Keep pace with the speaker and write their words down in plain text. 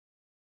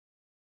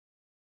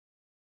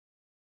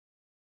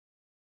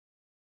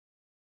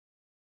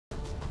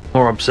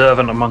more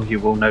observant among you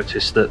will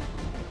notice that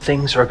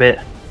things are a bit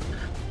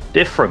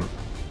different.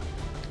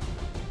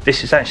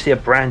 This is actually a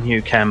brand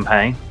new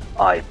campaign.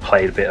 I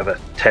played a bit of a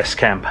test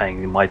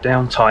campaign in my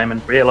downtime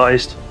and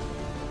realised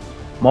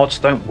mods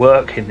don't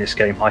work in this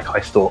game like I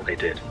thought they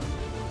did.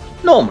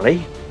 Normally,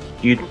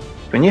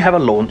 when you have a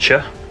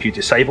launcher, you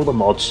disable the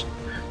mods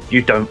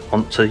you don't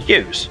want to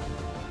use.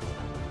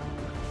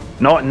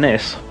 Not in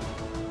this.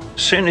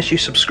 As soon as you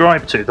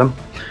subscribe to them,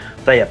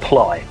 they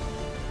apply.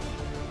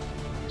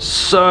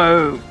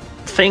 So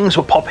things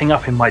were popping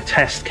up in my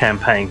test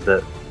campaign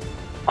that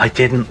I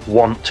didn't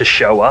want to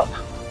show up.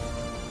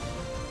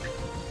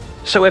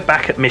 So we're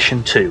back at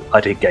mission 2.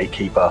 I did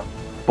Gatekeeper.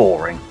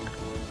 Boring.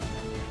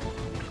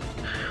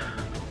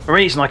 The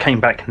reason I came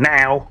back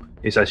now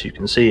is, as you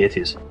can see, it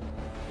is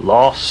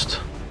Lost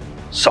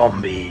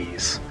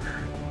Zombies.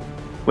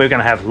 We're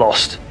going to have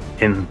Lost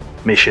in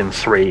mission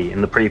 3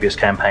 in the previous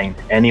campaign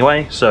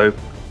anyway, so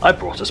I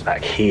brought us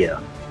back here.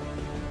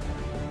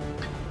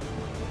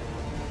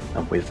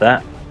 And with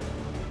that,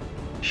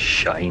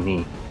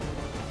 shiny.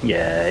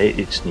 Yeah,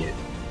 it's new.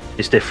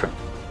 It's different.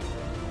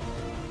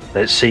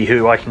 Let's see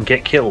who I can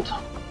get killed.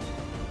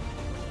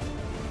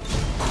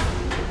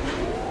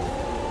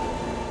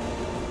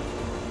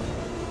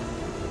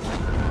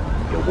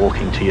 You're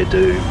walking to your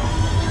doom.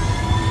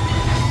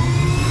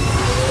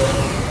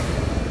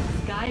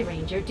 Sky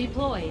Ranger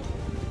deployed.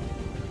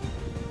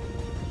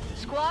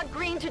 Squad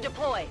green to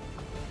deploy.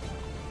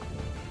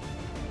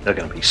 They're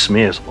going to be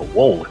smears on the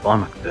wall if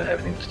I'm going to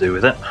have anything to do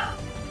with it.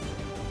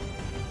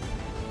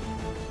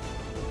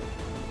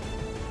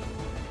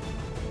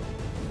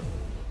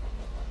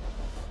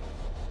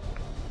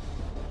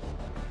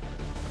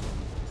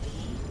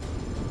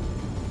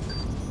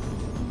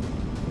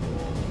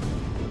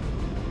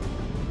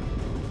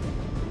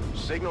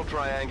 Signal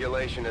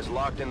triangulation has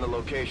locked in the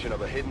location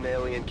of a hidden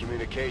alien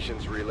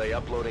communications relay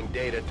uploading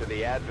data to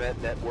the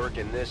Advent network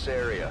in this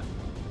area.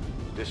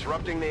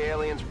 Disrupting the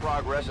aliens'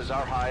 progress is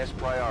our highest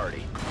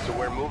priority, so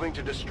we're moving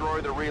to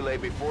destroy the relay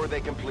before they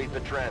complete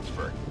the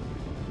transfer.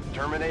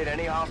 Terminate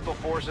any hostile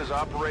forces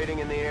operating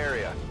in the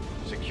area.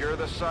 Secure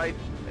the site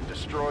and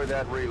destroy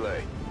that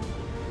relay.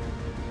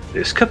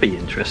 This could be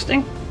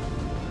interesting.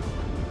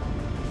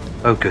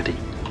 Oh goody.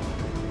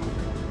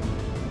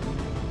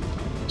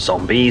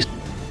 Zombies.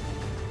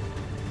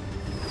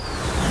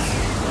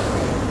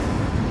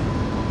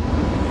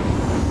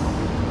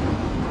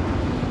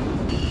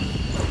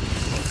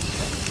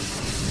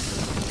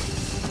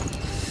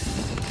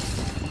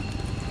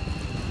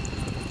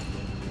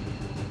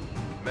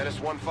 Menace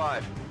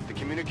 1-5, the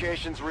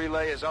communications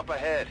relay is up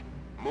ahead.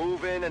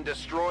 Move in and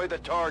destroy the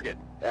target.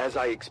 As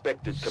I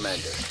expected,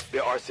 Commander.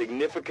 There are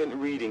significant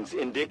readings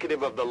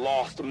indicative of the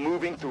Lost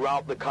moving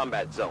throughout the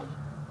combat zone.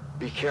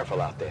 Be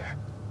careful out there.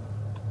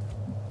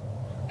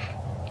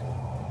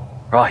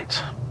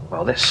 Right,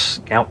 well let's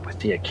scout with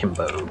the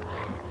Akimbo.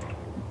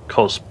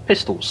 Cause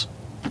pistols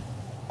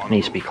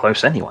need to be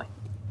close anyway.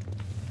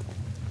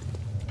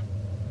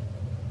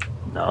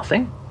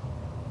 Nothing.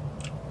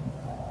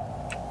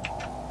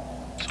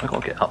 So I've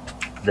got to get up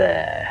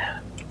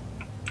there.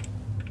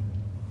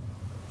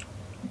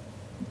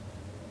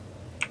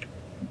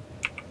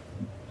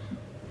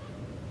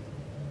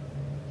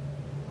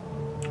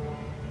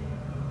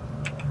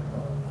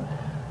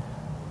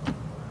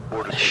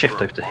 Let's shift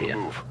over to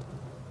here.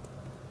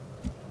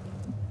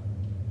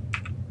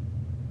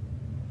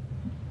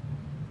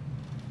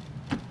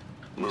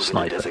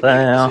 Sniper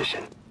there.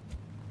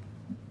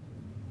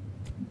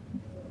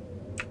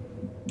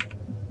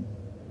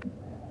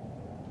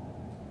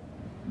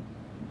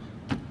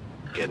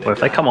 Well, if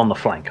they come on the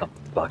flank, I'm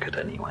buggered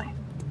anyway.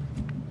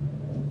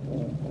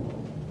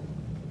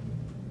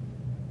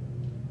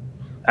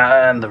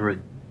 And the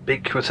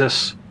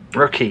ubiquitous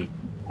rookie,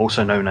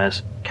 also known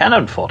as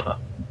Cannon Fodder.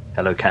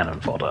 Hello,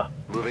 Cannon Fodder.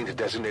 Moving to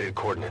designated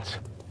coordinates.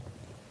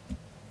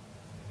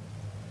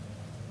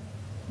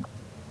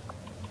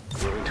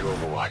 Moving to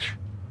Overwatch.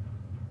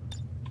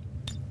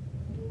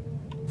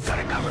 Got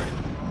it covered.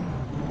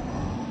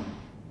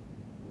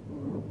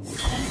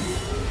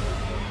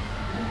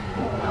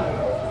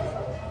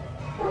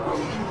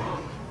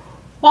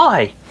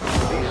 Why?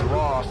 These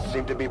Lost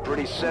seem to be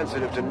pretty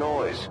sensitive to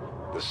noise.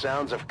 The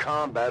sounds of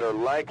combat are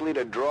likely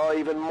to draw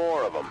even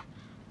more of them.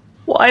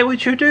 Why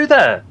would you do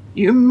that?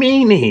 You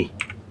meanie!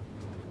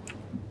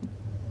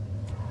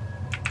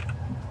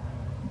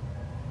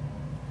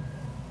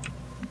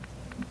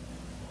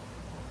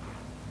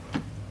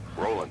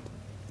 Rolling.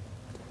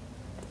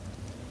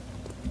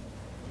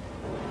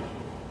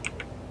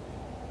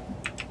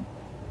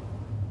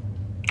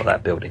 Well,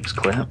 that building's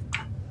clear.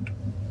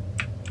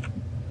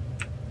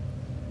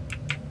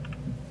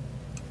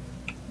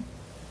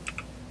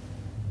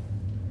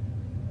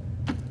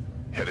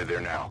 Headed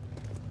there now.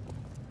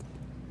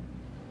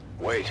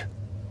 Wait.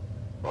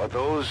 Are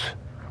those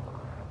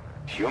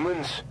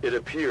humans? It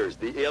appears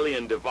the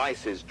alien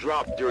devices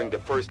dropped during the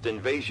first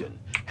invasion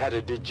had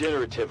a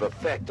degenerative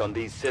effect on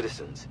these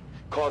citizens,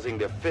 causing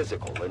their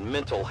physical and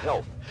mental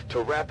health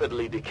to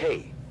rapidly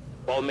decay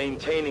while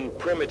maintaining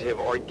primitive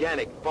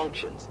organic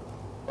functions.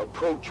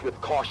 Approach with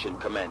caution,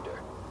 Commander.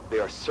 They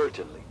are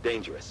certainly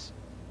dangerous.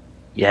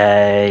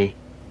 Yay.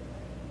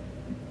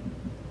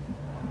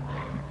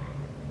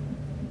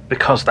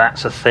 Because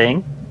that's a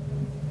thing,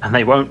 and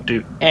they won't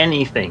do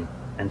anything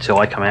until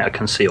I come out of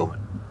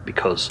concealment,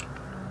 because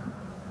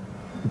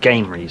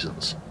game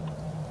reasons.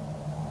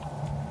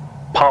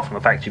 Apart from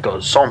the fact you've got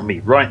a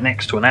zombie right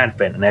next to an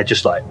advent, and they're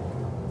just like,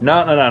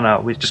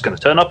 no, we're just going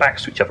to turn our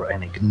backs to each other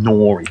and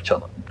ignore each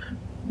other.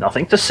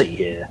 Nothing to see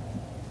here.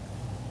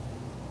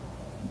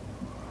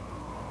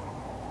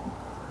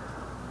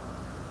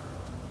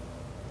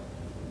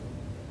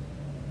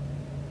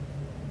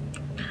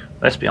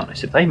 Let's be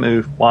honest, if they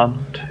move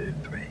 1, 2,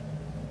 3,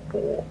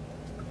 4,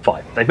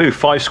 5, they move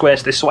 5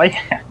 squares this way,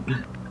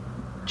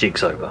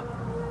 jig's over.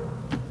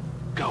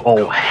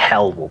 All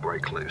hell will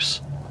break loose.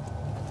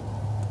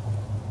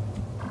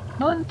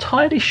 Not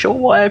entirely sure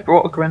why I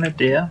brought a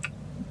grenadier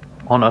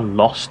on a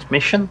lost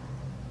mission.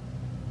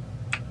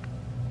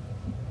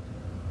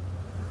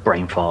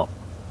 Brain fart.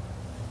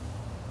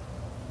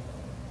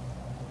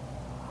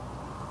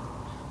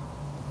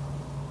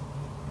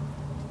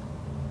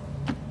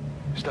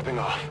 Stepping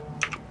off.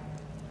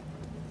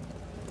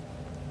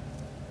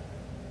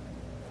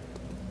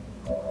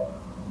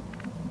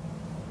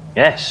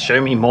 Yes, show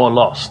me more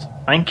Lost.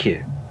 Thank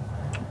you.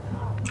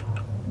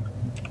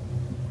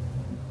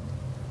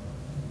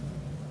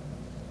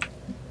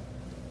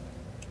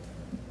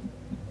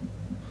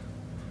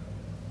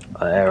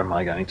 Where am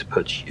I going to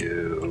put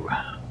you?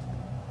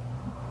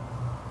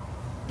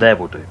 There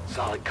will do.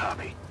 Solid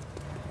copy.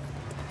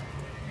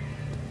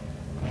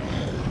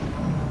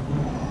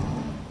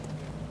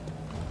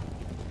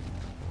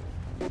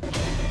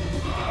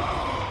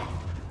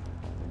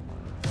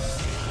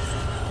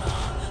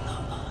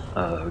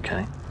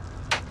 Okay.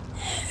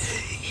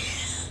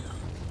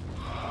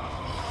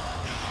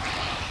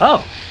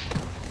 Oh!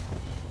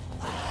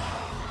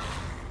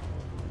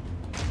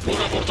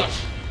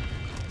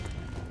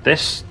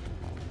 This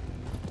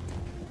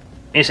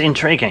is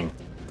intriguing.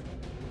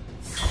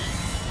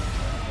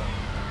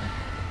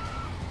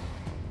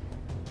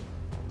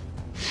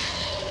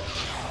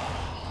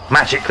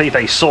 Magically,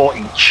 they saw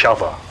each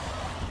other.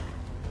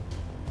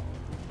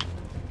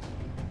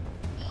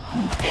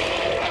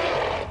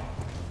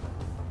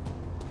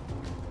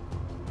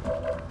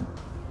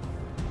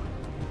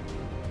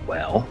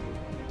 Well,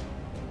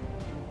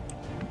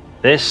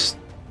 this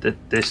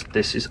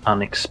is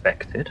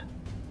unexpected.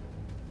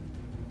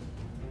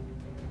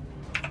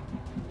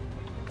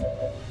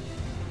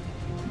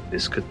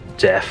 This could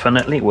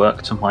definitely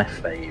work to my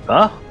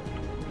favor.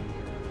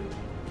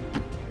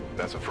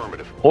 That's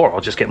affirmative. Or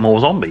I'll just get more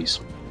zombies.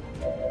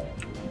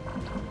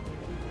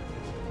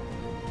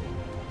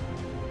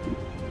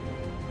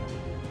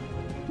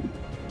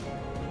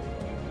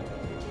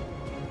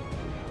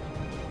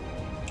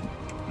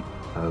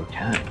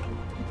 Okay.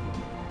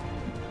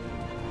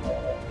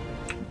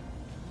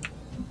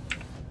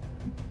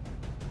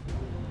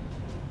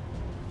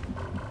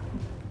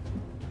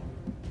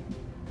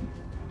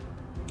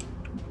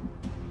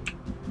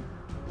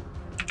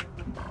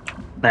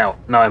 Now,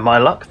 knowing my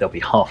luck, there'll be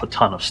half a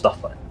ton of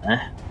stuff in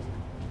there.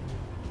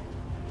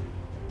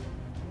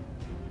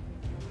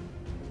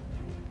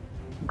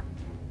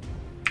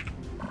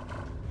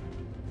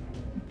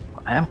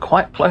 I am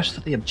quite close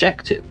to the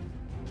objective.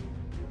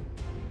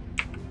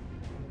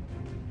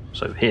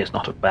 So here's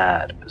not a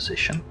bad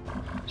position.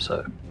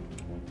 So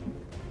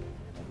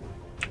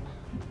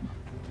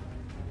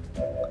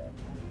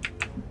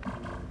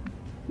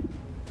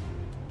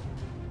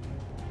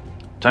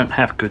don't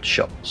have good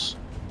shots.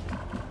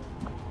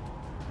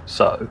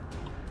 So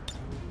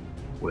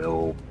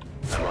we'll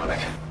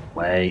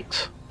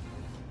wait.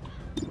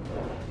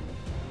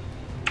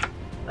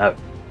 No,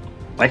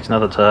 wait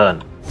another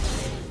turn.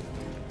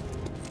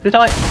 Did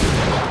I?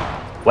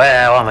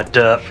 Well, I'm a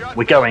derp.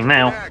 We're going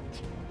now.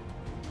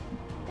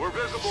 We're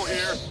visible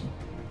here.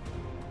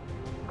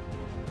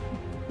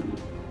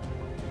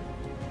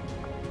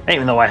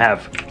 Even though I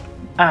have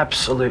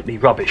absolutely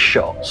rubbish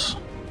shots.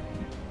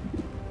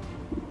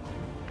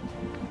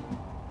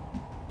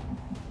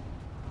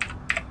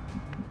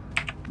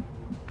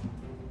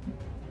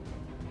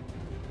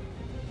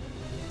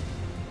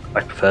 I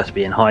prefer to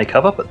be in high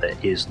cover, but there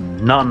is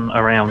none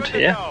around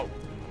here.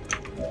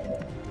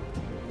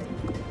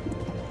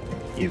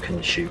 You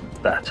can shoot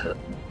that at...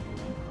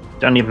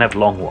 Don't even have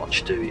long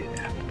watch, do you?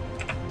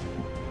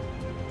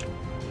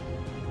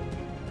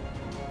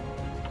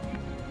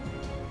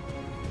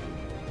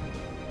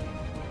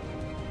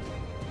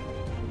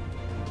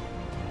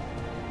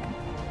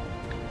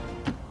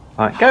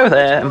 Right, go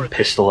there and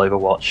pistol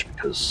Overwatch,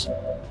 because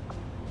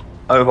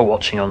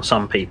overwatching on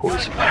some people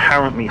is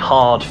apparently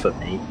hard for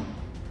me.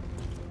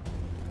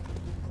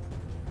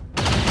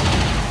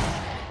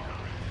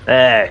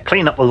 There,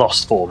 clean up the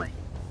Lost for me.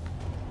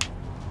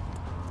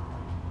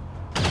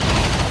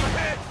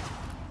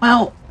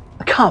 Well,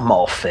 come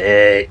off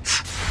it.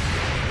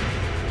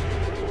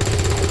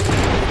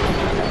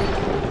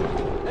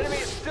 Enemy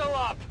is still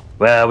up.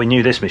 Well, we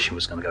knew this mission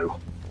was going to go.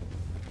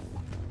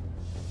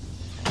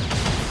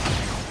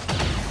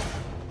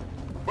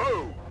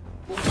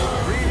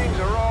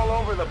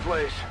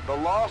 place. The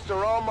Lost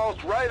are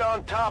almost right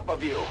on top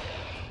of you.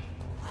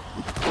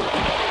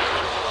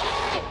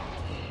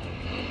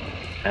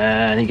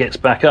 And he gets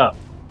back up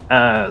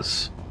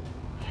as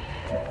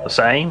the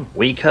same,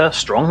 weaker,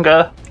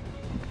 stronger.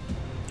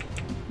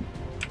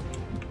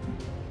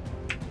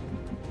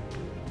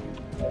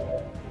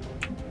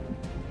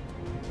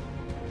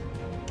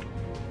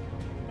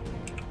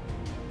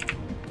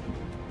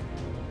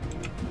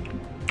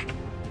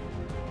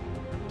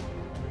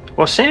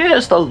 Well, seeing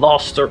as the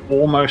Lost are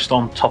almost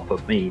on top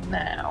of me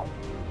now,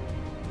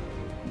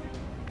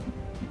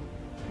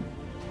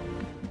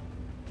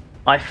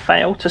 I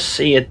fail to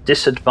see a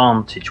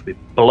disadvantage with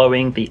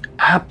blowing the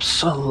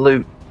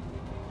absolute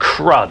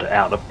crud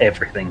out of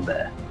everything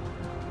there.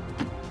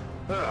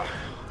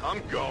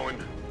 I'm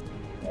going.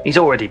 He's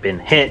already been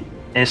hit.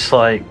 It's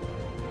like...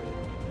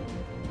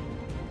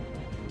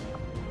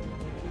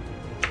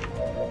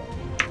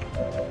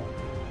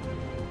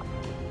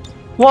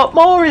 what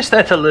more is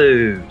there to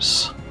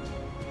lose?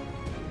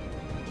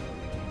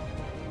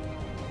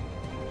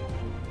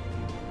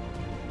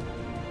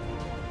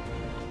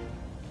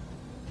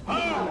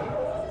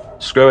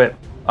 Screw it.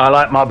 I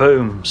like my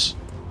booms.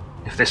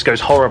 If this goes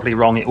horribly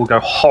wrong, it will go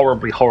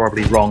horribly,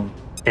 horribly wrong.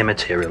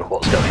 Immaterial of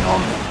what's going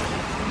on.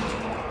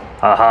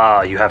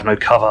 Haha, you have no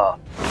cover.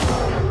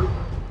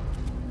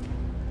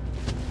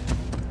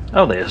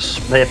 Oh,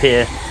 they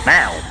appear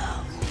now,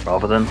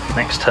 rather than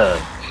next turn.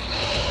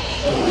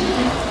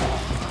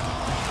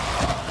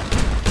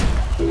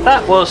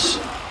 That was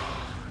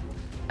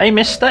a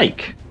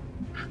mistake.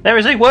 There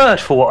is a word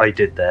for what I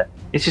did there.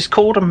 It is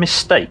called a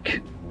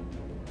mistake.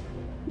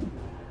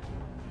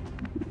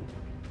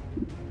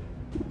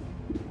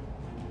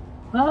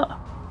 Ah.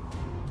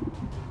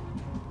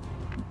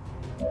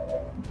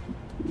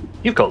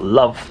 You've got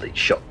lovely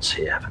shots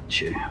here,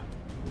 haven't you?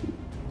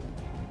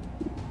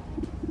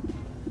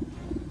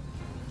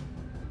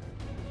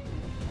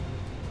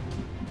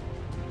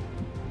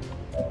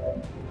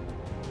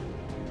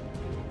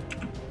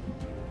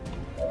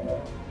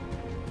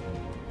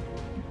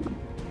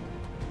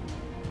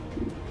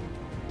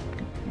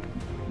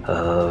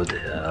 Oh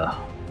dear.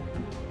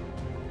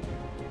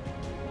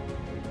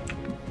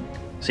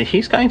 See,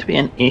 he's going to be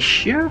an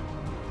issue?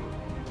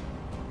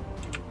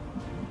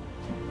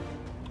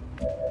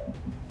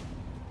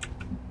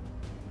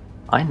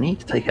 I need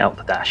to take out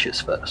the dashes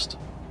first.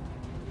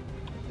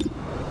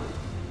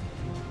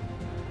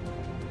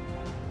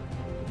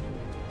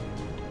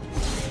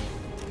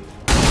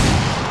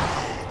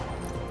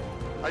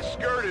 I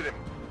skirted him.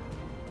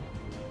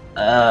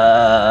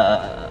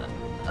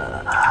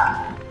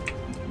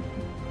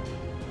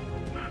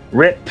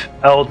 Rip,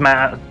 old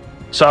man.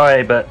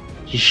 Sorry, but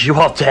you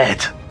are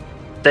dead.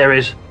 There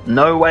is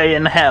no way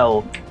in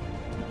hell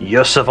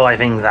you're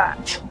surviving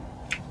that.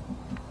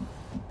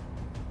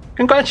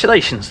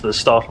 Congratulations to the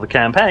start of the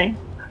campaign.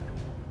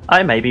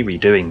 I may be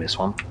redoing this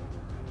one.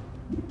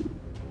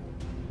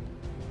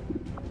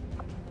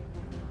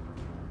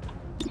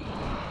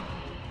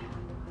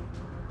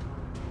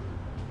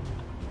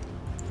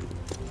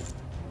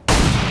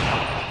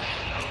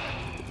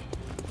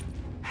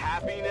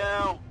 Happy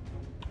now?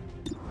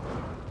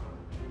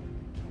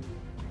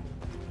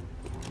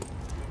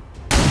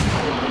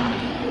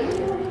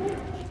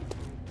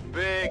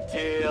 Big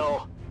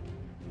deal.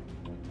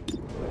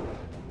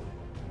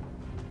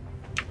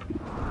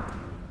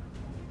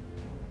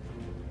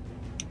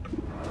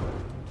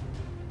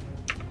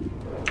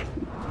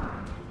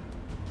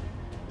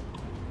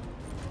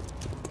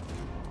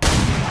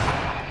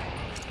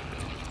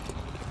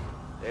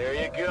 There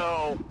you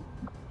go.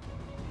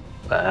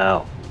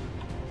 Wow.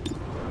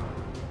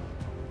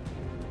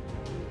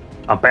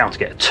 I'm bound to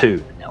get a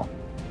 2 now.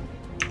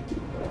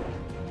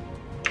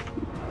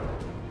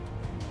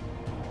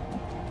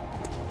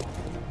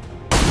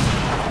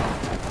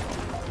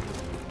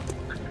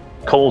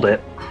 Called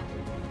it.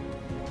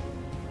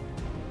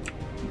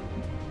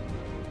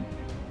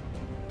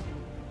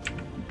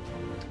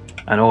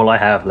 And all I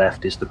have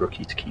left is the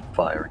rookie to keep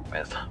firing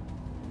with.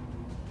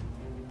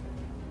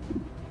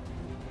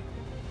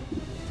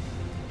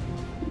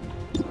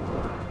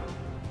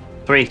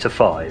 Three to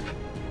 5.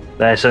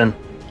 There's an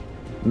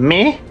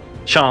meh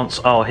chance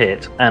I'll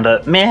hit and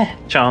a meh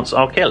chance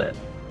I'll kill it.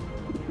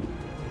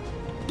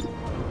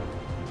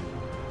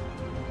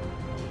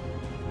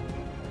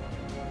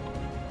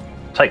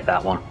 Take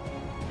that one.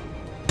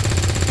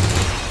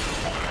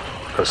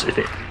 Because if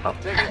it... oh,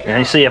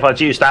 you see, if I'd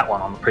used that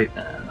one on the pre...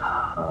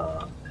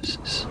 this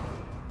is...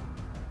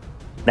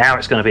 now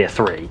it's going to be a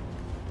 3.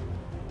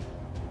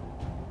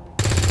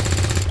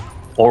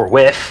 Or a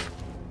whiff.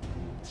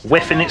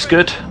 Whiff and it's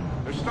good.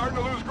 They're starting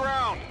to lose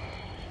ground.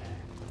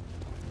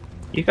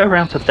 You go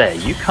round to there.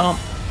 You can't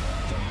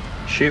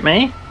shoot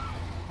me.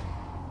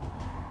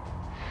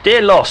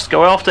 Dear Lost,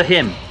 go after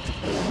him.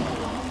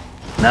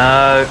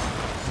 No.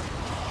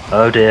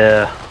 Oh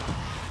dear.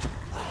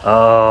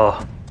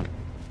 Oh.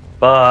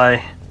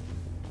 Bye.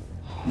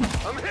 I'm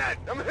hit!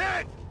 I'm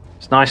hit!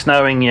 It's nice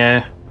knowing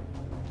you.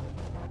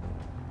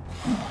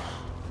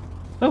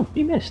 Oh,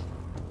 you missed.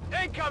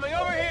 Incoming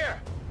over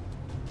here!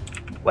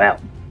 Well,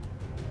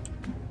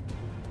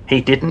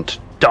 he didn't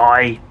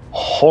die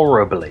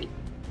horribly.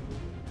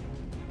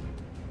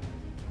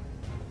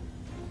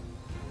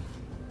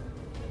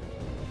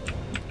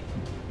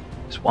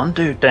 There's one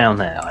dude down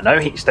there. I know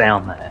he's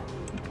down there.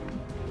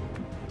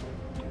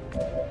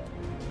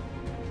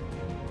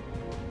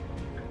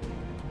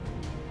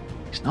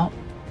 He's not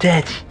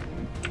dead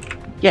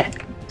yet.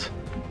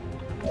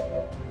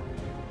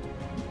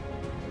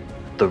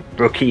 The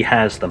rookie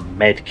has the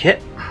med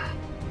kit.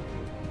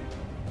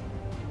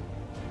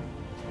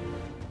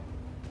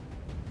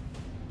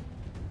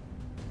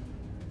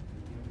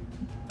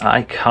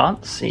 I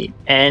can't see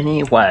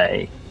any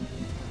way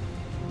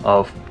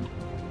of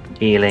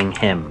healing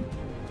him.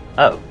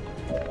 Oh,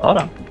 hold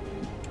on.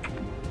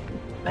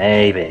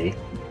 Maybe.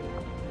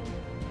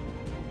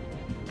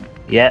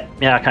 Yeah,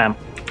 I can.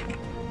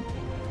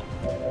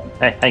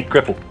 Hey,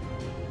 cripple.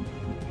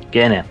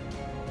 Get in here.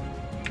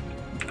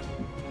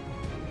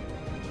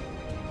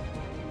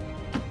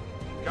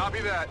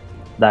 Copy that.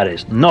 That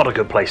is not a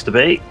good place to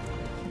be.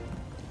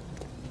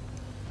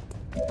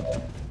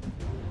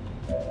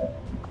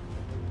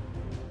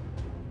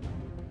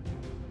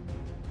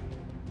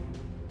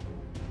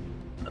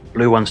 The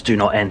blue ones do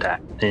not end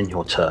in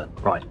your turn.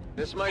 Right.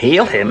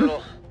 Heal him.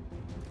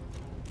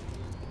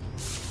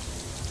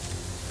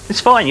 It's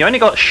fine. You only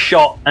got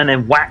shot and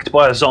then whacked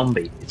by a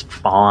zombie. It's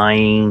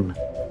fine.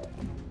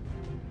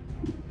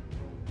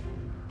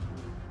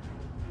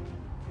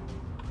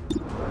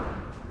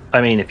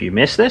 I mean, if you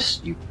miss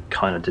this, you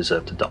kind of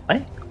deserve to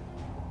die.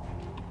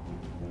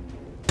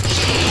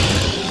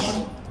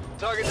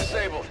 Target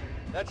disabled.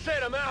 That's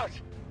it, I'm out.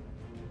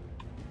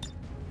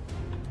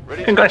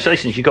 Ready.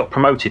 Congratulations, you got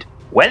promoted.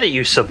 Whether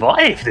you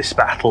survive this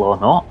battle or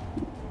not,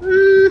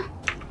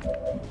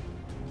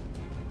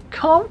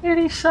 can't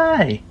really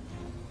say.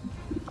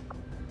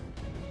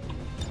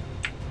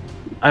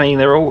 I mean,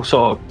 they're all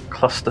sort of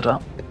clustered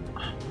up.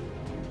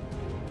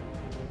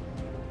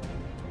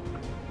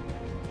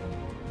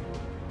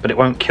 But it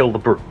won't kill the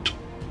brute.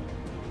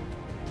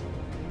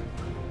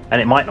 And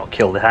it might not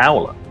kill the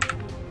howler.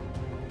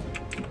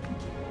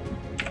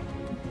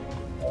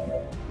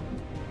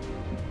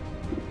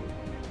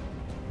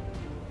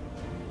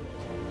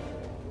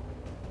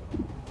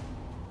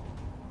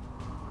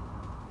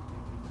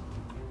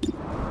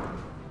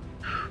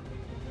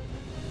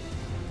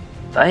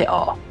 They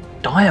are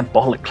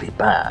diabolically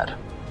bad.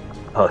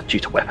 Oh, due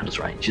to weapons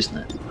range, isn't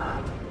it?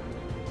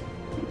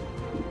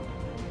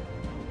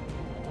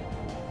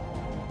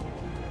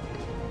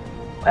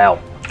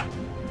 Wow.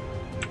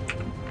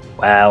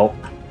 Wow.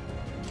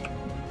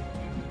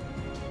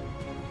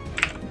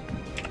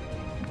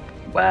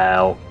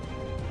 Wow.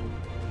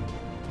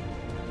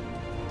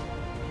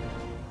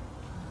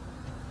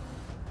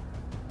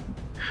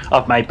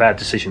 I've made bad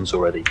decisions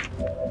already.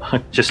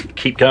 Just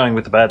keep going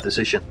with the bad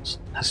decisions.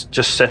 Let's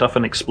just set off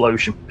an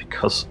explosion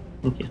because,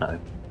 you know,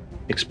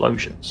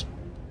 explosions.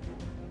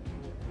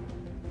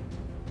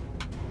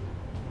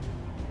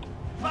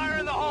 Fire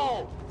in the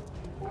hole!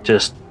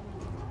 Just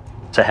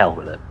to hell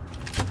with it.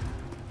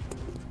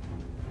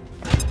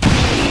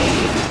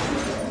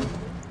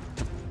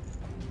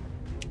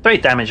 Three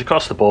damage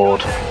across the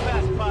board.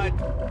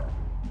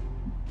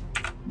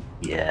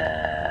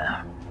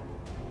 Yeah.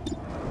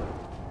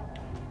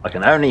 I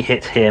can only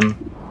hit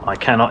him. I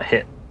cannot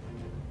hit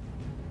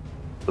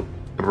the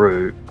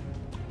brute.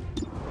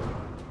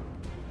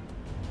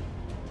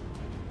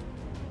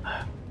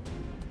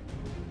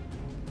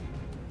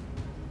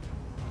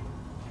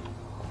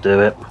 Do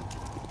it.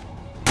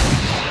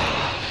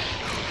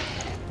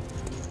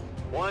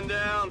 One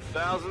down,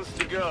 thousands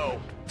to go.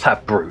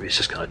 That brute is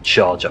just going to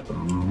charge up and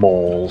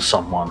maul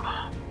someone.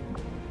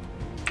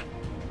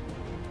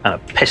 And a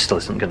pistol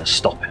isn't going to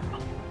stop him.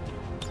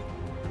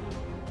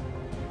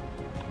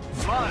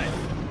 Mine.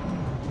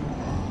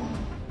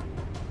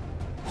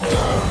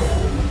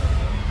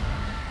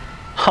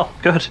 Oh,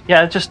 good.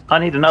 Yeah, I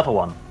need another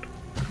one.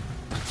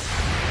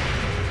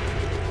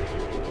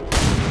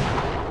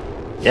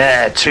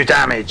 Yeah, 2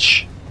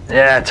 damage.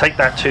 Yeah, take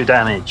that 2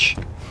 damage.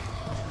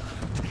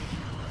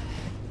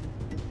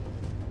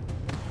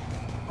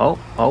 Oh,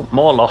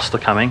 more lost are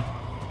coming.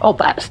 Oh,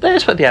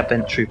 there's where the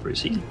Advent Trooper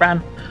is. He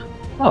ran.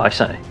 Oh, I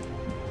say.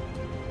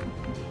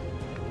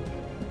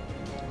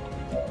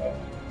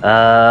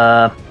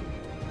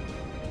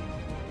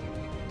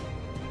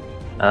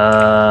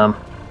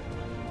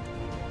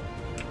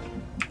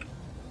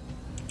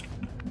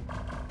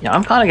 Yeah,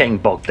 I'm kind of getting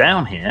bogged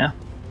down here.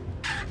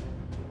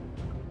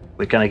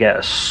 We're going to get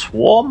a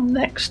swarm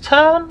next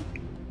turn,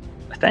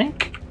 I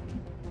think.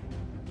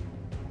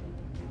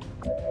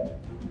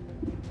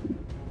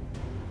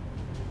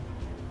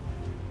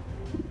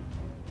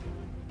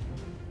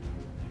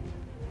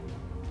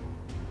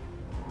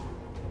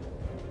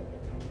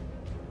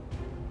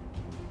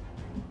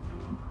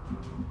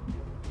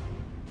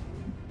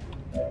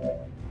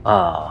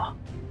 Ah.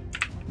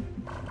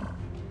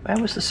 Where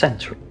was the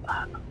centre of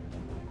that?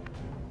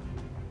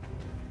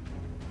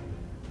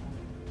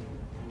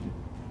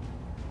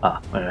 Ah,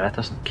 well, that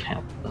doesn't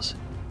count, does it?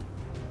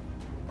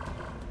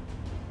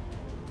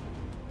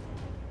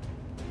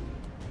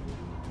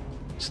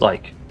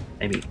 like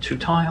maybe 2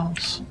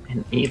 tiles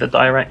in either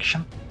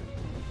direction.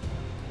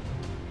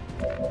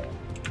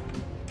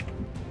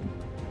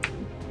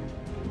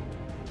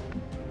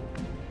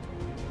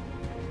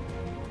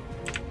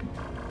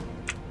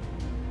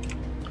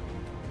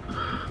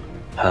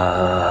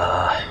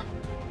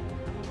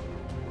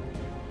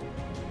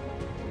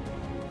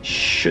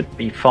 Should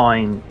be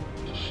fine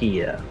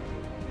here.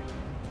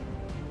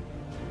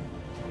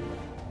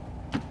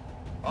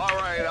 All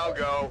right, I'll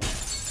go.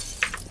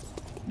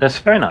 That's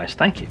very nice,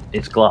 thank you.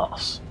 It's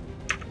glass.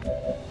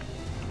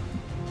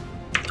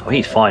 Oh,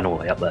 he's fine all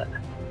the way up there.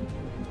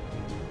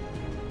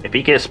 If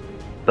he gets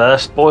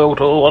burst boiled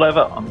or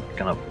whatever, I'm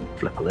gonna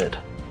flip a lid.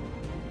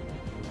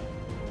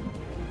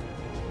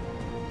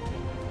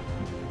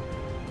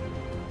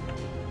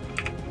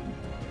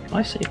 Can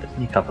I see if there's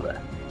any cover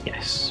there?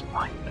 Yes,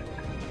 fine.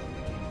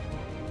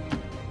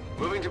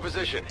 Moving to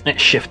position. Let's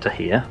shift to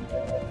here.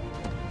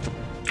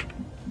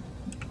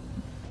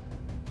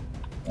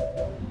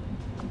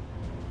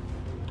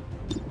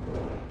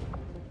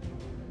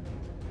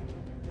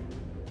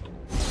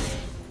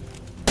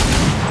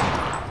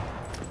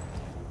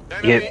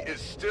 Enemy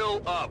is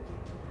still up.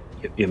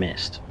 You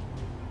missed.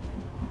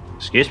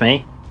 Excuse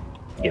me.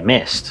 You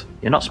missed.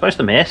 You're not supposed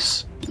to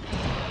miss.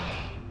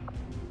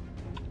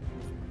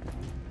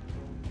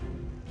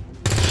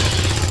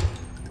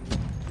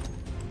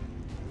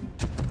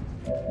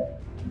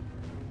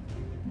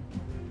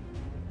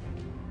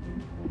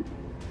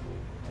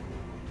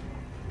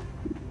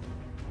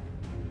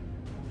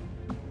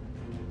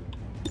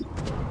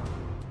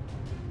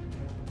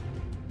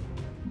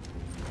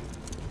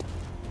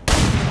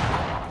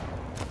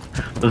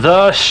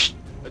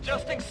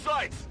 Adjusting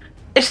sights.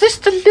 Is this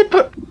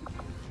deliberate?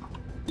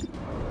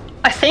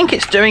 I think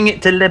it's doing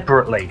it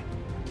deliberately.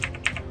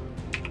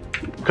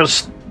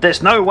 Because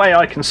there's no way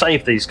I can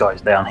save these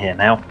guys down here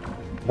now.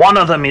 One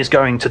of them is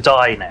going to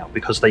die now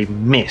because they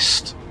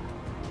missed.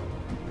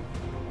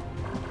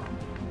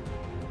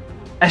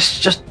 It's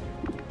just...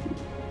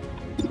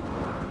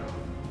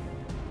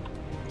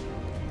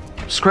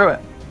 Screw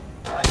it.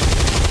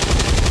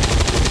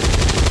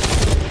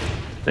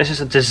 This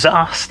is a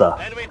disaster.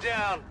 Enemy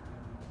down.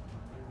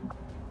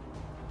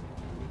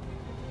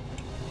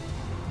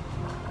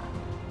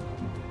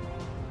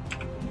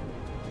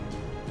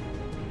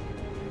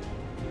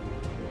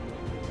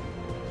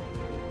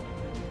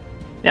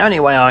 The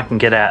only way I can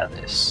get out of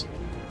this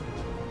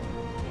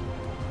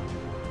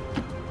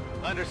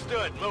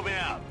Understood. Moving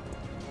out.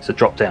 is to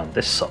drop down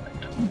this side.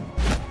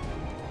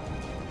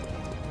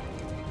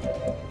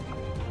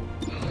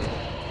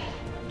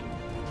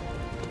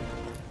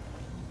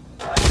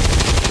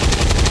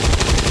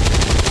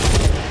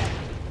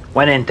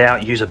 When in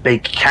doubt, use a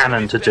big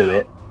cannon to do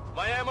it.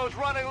 My ammo's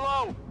running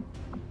low.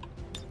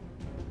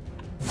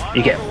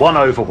 You get one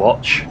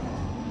Overwatch.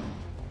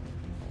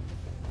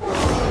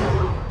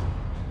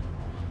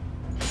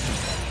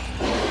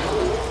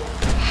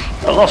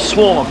 A lost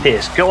swarm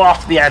appears. Go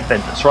after the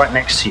Advent that's right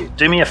next to you.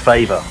 Do me a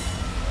favour.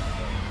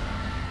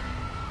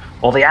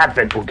 Or the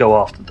Advent will go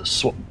after the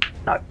swarm.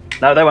 No.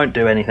 No, they won't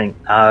do anything.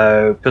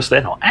 No, because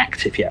they're not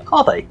active yet,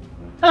 are they?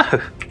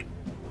 No.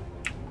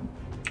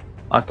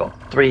 I've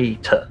got 3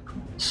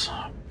 turns.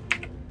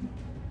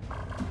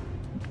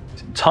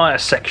 This entire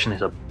section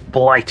is a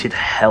blighted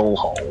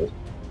hellhole.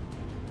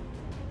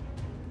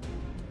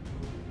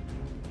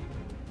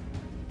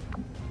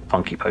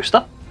 Funky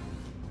poster.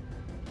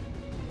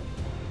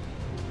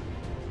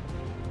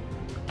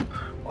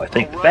 I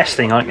think the best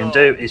thing I can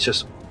do is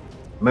just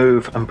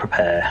move and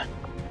prepare.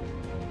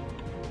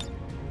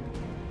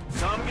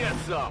 Come get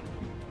some.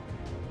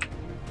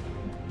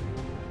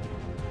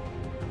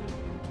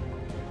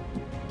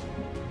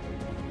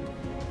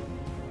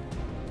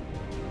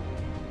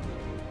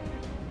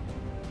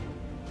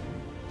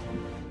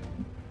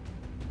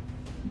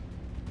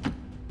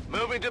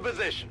 Moving to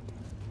position.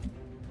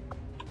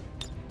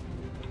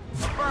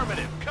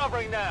 Affirmative.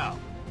 Covering now.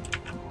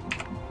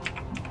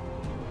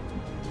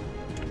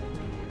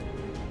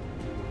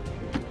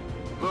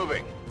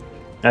 Moving.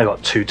 I've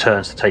got 2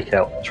 turns to take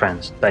out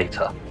trans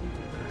data.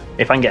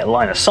 If I can get a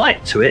line of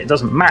sight to it, it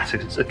doesn't matter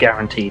because it's a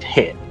guaranteed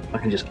hit. I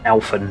can just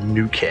alpha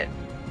nuke it.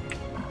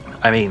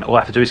 I mean, all I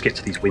have to do is get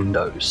to these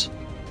windows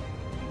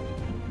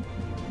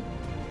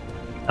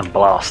and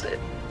blast it.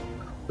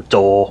 The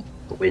door,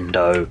 the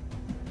window,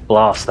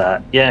 blast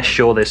that. Yeah,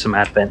 sure, there's some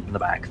Advent in the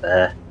back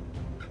there.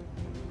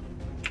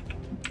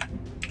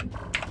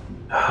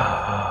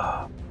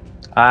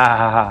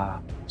 Ah,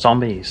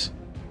 zombies.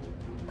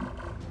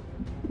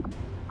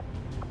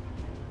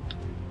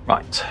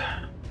 Right.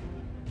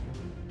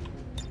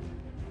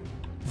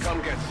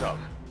 Come get some.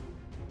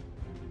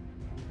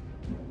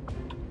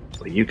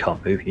 Well, you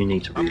can't move, you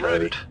need to I'm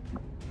ready. reload.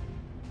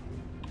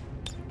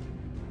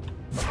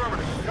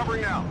 Affirmative.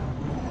 Covering now.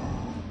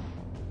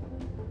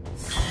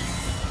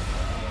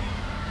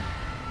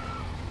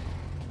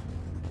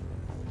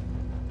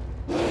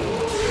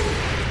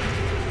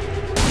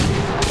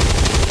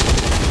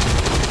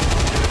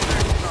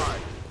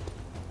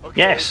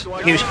 Okay, Yes, so I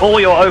use all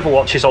your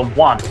Overwatches on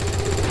one.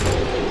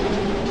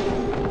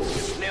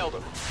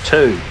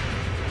 2.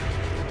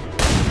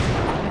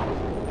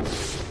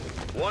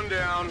 One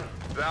down,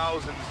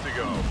 thousands to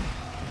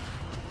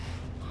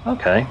go.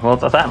 Okay, well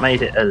that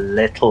made it a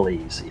little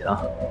easier.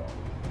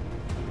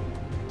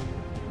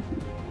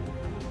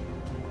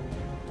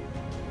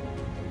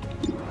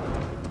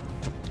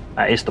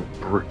 That is the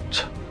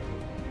brute.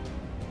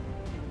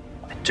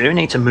 I do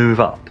need to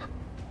move up.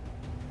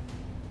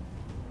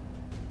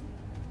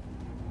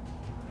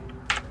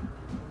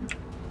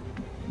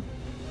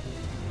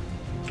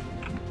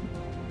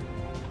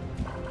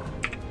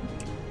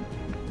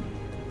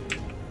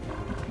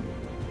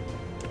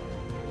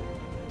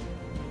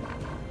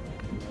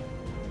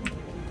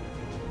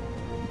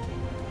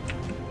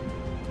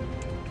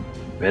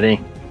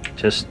 Really?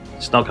 Just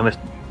it's not gonna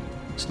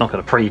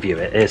preview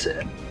it, is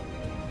it?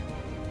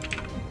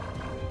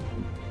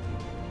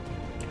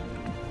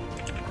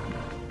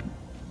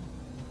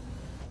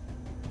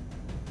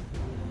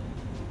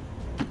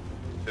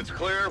 It's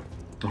clear.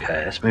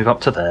 Okay, let's move up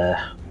to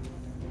there.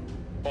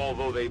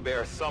 Although they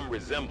bear some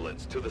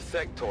resemblance to the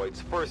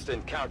sectoids first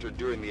encountered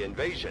during the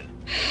invasion,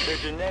 their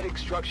genetic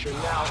structure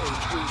now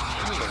includes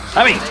humans.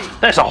 I mean,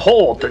 there's a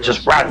horde that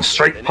just ran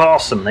straight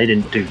past them. They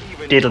didn't do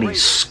diddly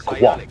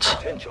squat.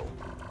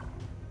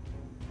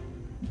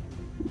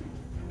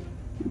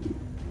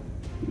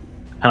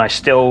 And I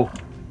still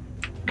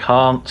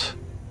can't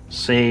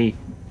see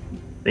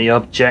the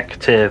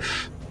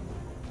objective.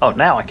 Oh,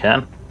 now I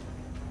can.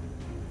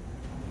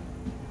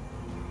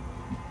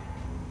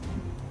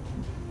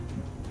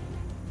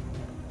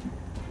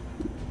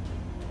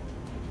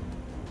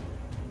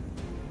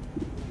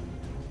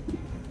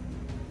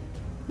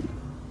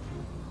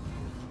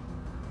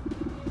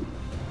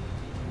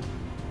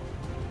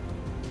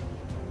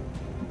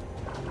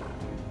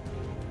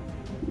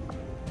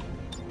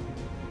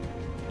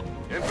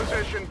 In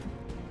position.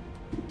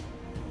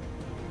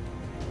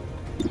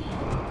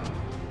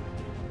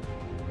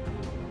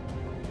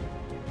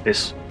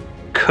 This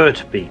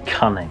could be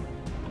cunning.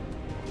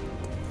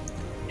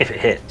 If it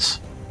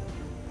hits.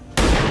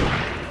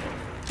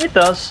 It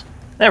does.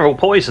 They're all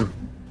poison.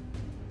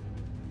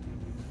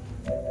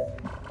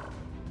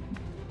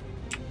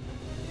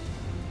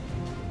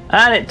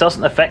 And it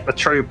doesn't affect the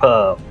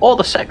trooper or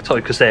the sectoid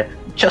because they're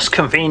just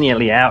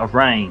conveniently out of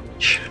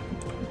range.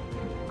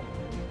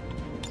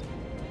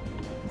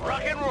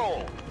 Rock and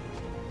roll.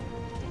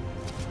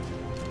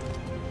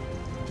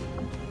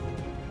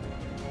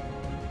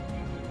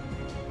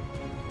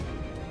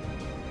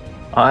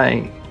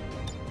 I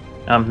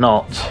am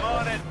not. I'm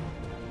on it.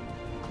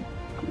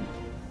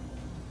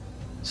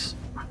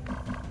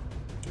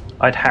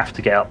 I'd have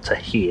to get up to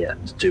here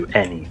to do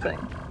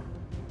anything.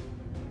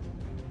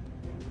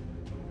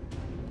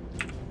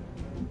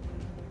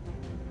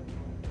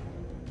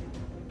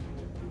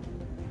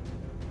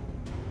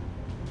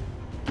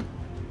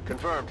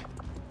 Confirmed.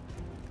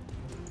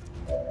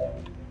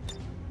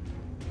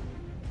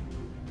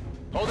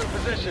 Hold in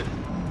position.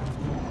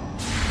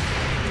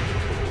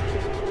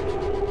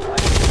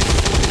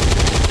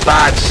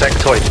 Bad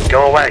sectoid,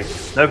 go away.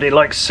 Nobody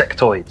likes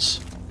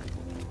sectoids.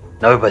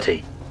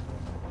 Nobody.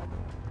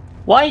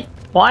 Why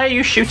are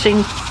you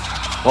shooting?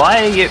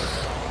 Why are you...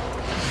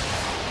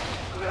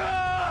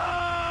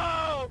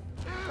 No!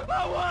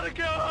 I want to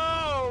go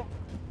home!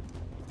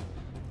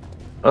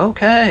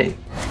 Okay.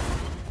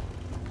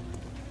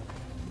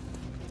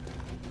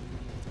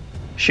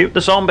 Shoot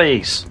the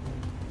zombies.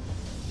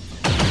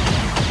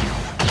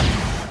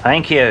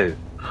 Thank you.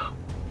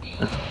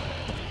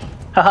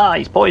 Haha,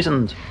 he's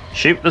poisoned.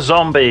 Shoot the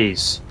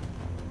zombies.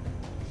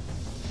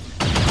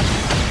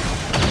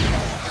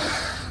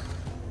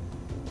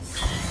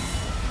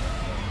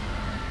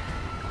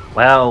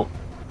 Well,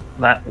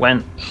 that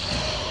went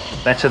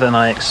better than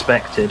I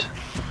expected.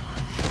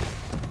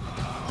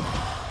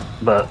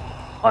 But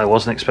I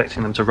wasn't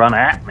expecting them to run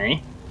at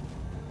me.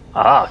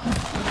 Ah.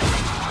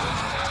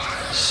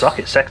 Suck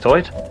it,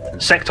 sectoid. And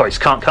sectoids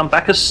can't come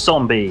back as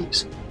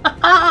zombies.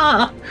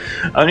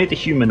 Only the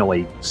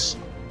humanoids.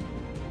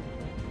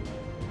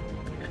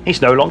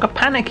 He's no longer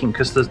panicking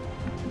because the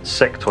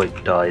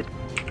sectoid died.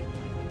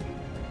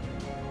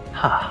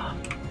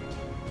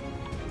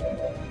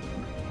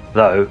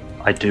 Though,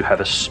 I do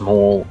have a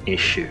small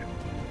issue.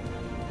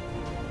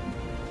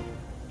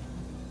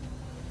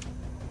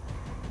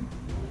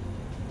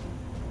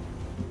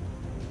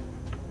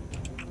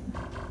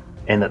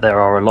 In that there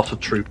are a lot of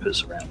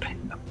troopers around here.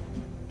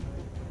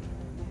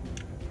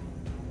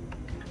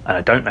 And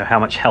I don't know how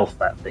much health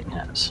that thing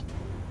has.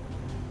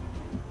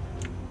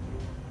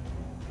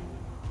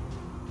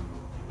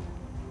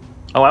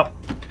 Oh well.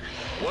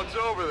 What's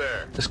over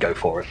there? Let's go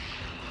for it.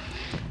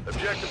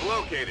 Objective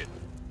located.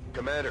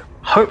 Commander.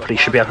 Hopefully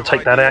should be able to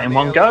take that out in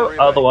one go,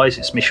 otherwise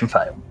it's mission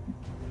fail.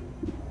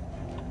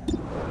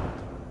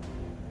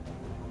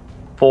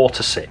 4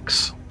 to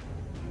 6.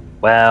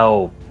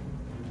 Well...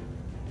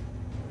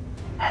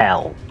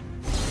 hell.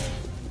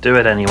 Do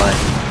it anyway.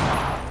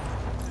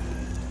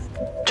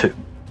 2.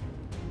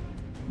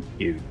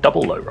 You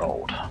double low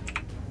rolled.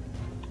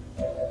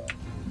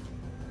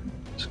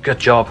 It's a good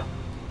job.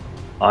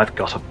 I've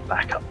got a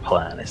backup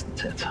plan,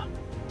 isn't it?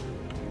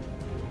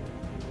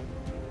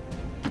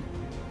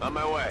 On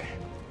my way.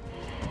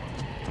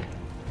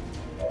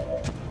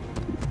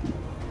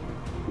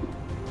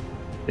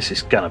 This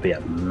is gonna be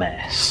a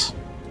mess.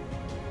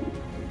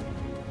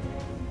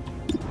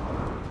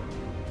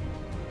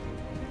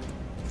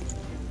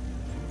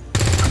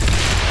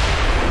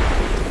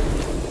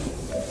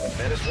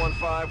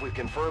 We've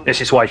confirmed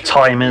This is why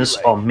timers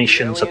on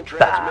missions are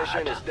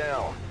bad,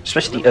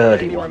 especially the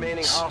early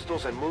ones.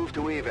 Hostiles and move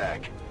to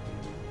evac.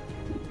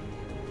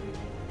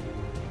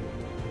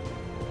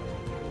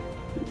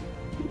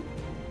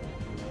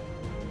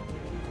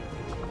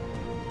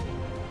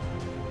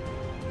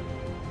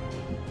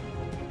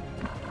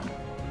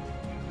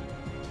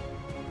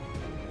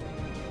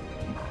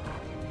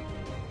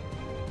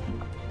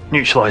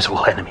 Neutralize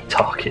all enemy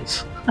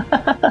targets.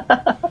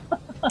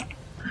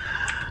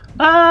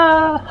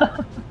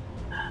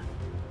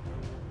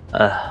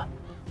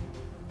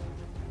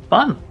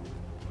 Fun.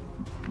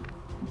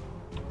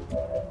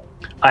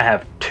 I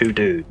have 2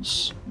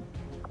 dudes.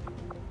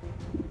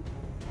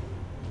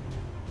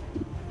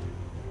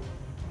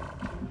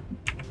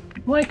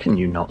 Why can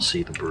you not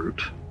see the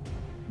brute?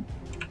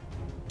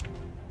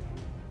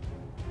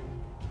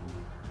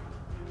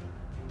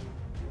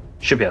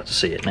 Should be able to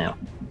see it now.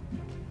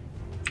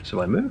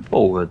 So I move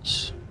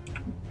forwards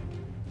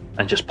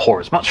and just pour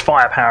as much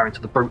firepower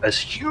into the brute as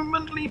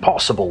humanly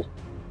possible.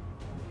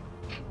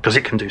 Because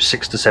it can do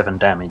 6 to 7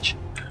 damage,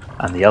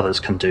 and the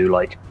others can do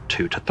like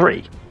 2 to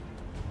 3.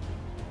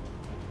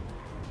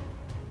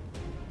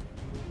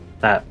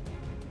 That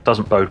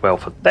doesn't bode well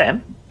for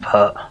them,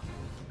 but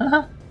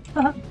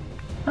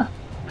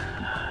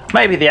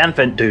maybe the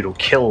Advent dude will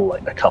kill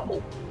like a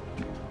couple.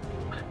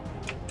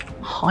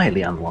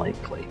 Highly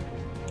unlikely.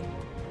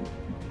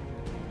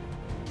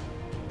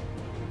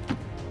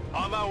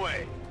 On my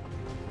way.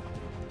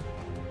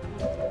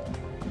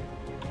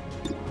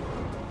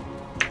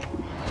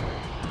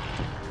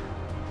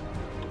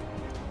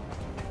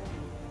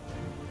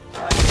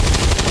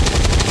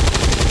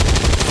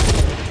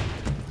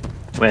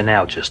 We're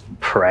now just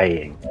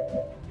praying.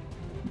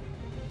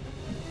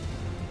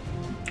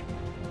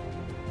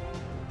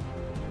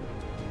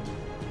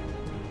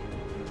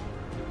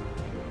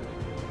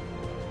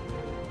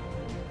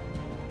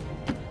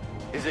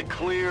 Is it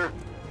clear?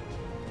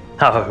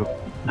 No,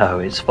 no,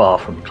 it's far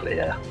from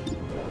clear.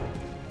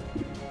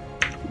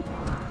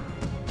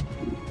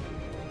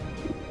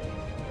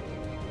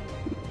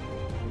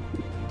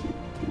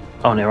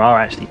 Oh, and there are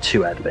actually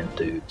 2 Advent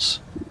dudes.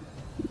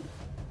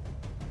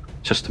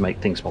 Just to make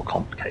things more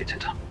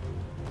complicated.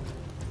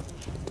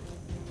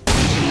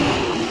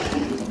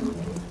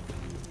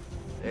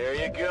 There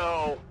you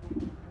go.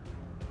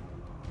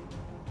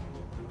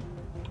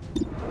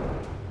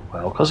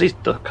 Well, because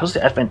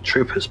the Advent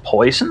Trooper's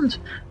poisoned,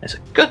 there's a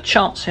good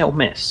chance he'll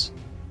miss.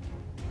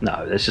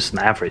 No, there's just an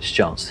average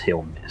chance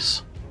he'll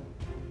miss.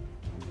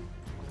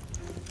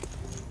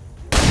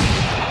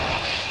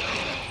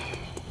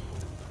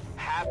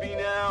 Happy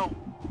now?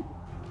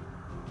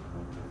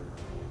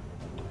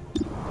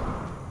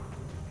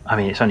 I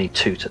mean, it's only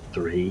 2 to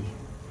 3.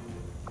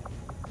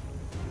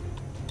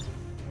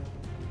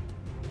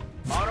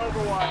 On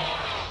Overwatch.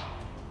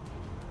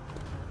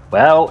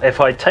 Well,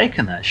 if I'd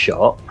taken that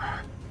shot,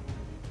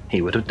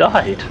 he would have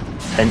died,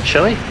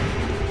 potentially. Take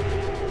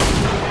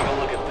a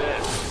look at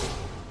this.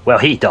 Well,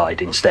 he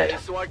died instead. Okay,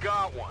 so I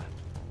got one.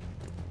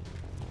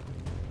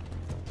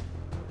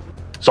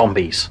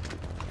 Zombies.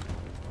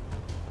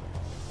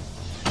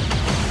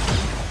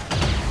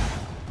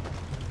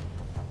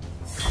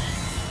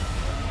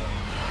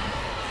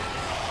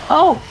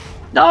 Oh,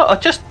 no,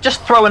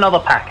 just throw another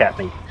pack at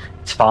me.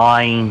 It's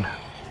fine.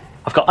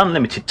 I've got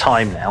unlimited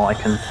time now. I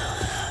can,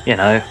 you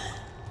know,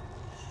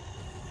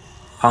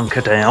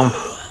 hunker down.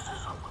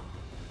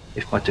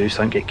 If my dudes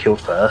don't get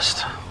killed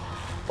first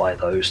by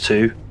those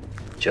 2.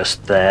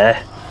 Just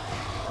there.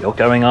 You're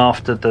going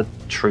after the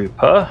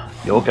trooper.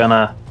 You're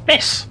gonna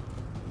miss.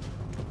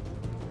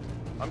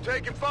 I'm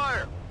taking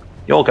fire.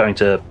 You're going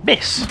to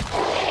miss.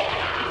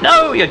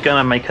 No, you're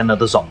gonna make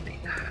another zombie.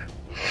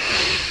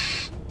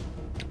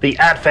 The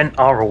Advent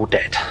are all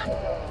dead.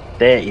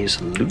 There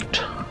is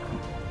loot.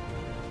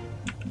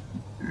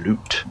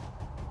 Loot.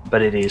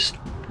 But it is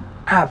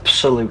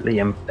absolutely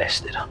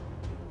infested.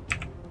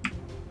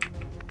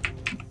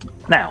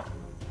 Now,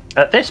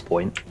 at this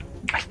point,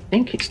 I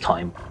think it's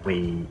time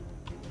we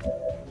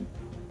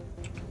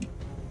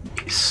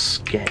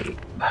escape.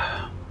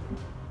 Now,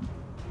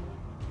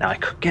 I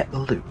could get the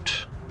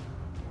loot.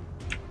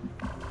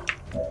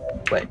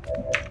 Wait,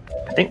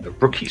 I think the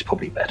rookie's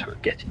probably better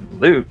at getting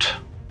loot.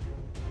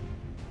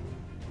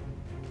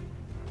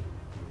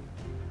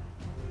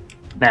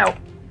 Now,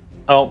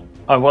 oh,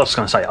 I was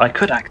going to say, I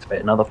could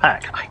activate another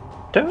pack. I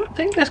don't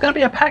think there's going to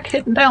be a pack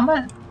hidden down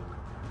there.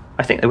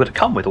 I think they would have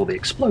come with all the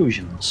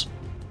explosions.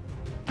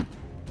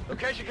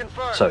 Location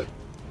confirmed. So,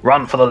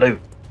 run for the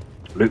loot.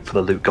 Loot for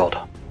the loot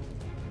god.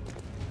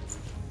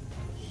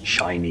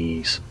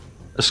 Shinies.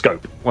 A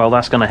scope. Well,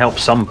 that's going to help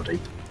somebody.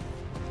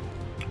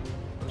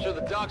 I'm sure the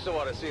docs will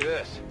want to see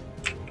this.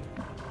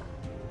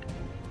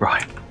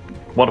 Right.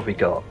 What have we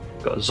got?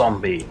 Got a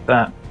zombie.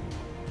 That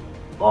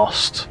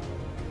lost,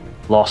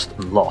 lost,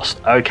 and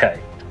lost.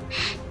 Okay.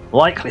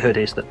 Likelihood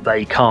is that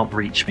they can't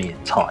reach me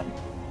in time.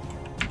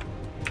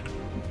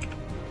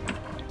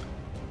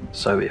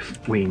 So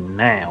if we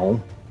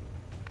now...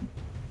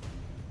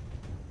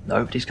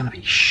 Nobody's going to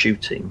be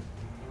shooting.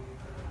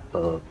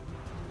 The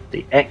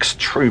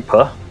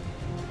ex-trooper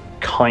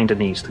kind of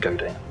needs to go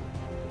down.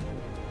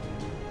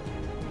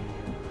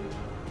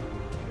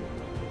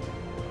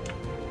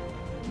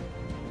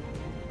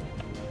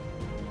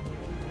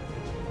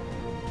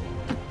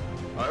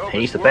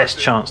 He's the best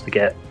chance to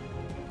get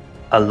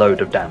a load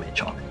of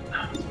damage on it.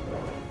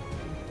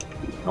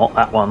 Not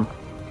that one,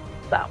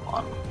 that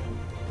one.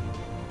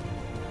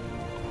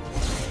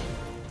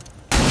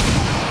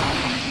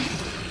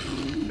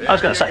 I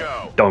was going to say,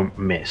 don't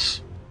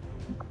miss.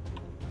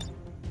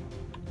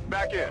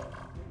 Back in.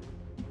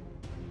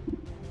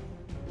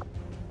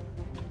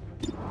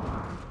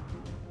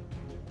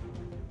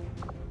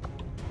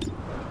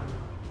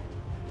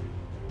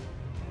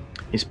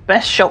 His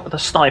best shot with a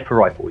sniper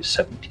rifle is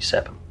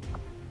 77.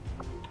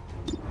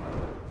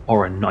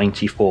 Or a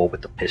 94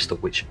 with the pistol,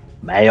 which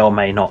may or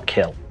may not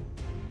kill.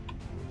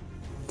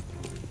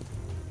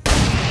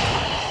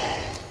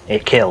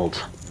 It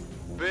killed.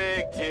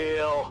 Big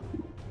deal.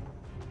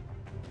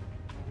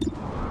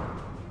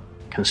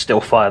 Can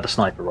still fire the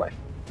sniper rifle.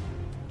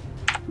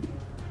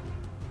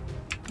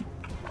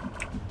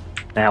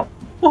 Now,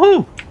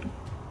 woohoo!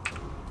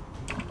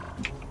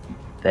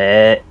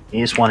 There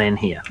is one in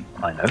here.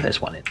 I know there's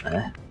one in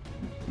there.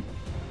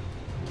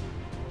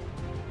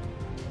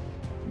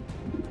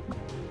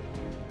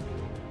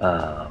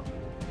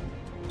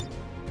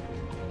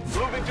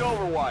 Moving to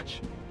Overwatch.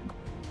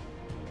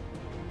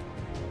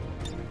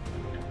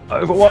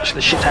 Overwatch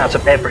the shit out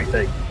of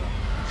everything.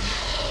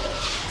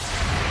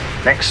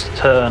 Next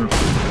turn,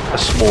 a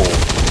small.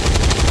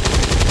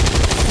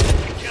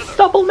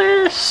 Double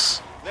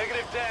miss!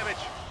 Negative damage.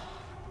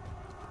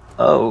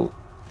 Oh.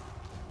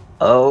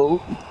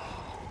 Oh.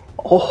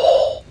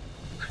 Oh.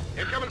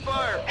 Incoming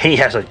fire. He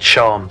has a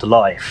charmed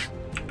life.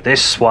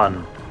 This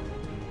one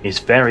is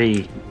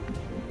very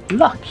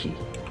lucky.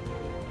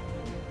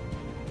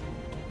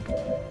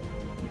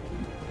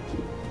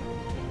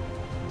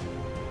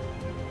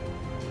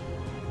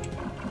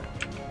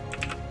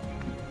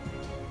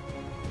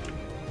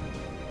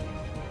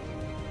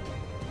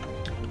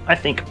 I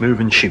think move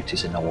and shoot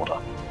is in order.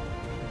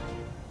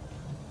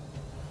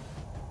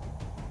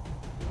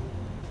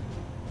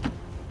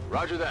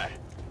 Roger that.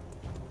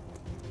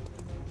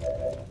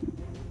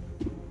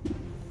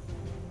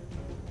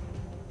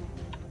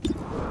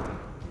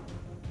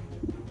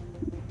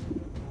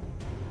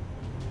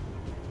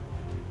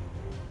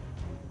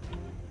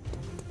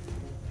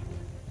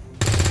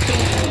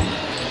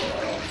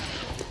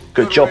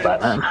 Good job,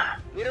 Batman.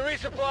 Need a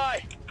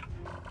resupply.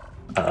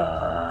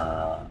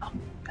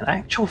 An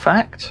actual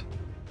fact,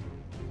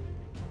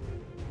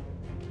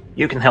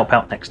 you can help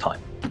out next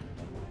time.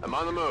 I'm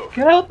on the move.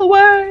 Get out of the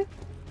way!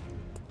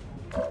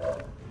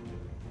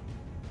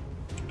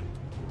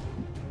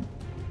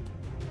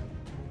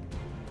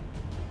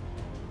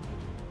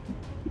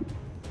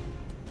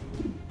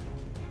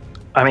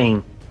 I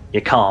mean,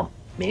 you can't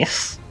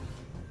miss.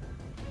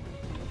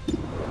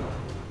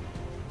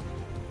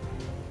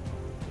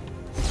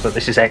 But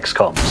this is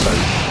XCOM,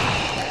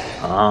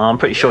 so I'm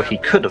pretty sure he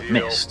could have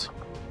missed.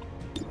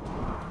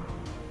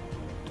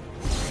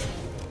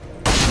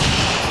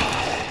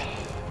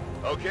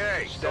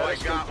 Okay,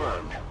 status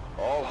confirmed.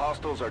 All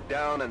hostiles are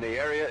down and the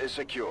area is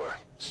secure.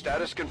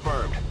 Status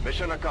confirmed.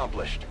 Mission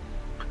accomplished.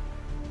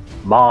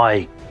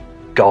 My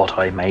God,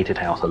 I made it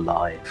out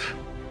alive.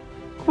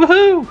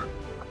 Woohoo!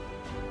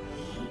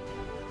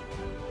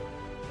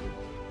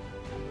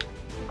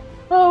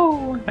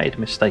 Oh, I made a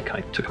mistake.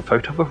 I took a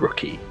photo of a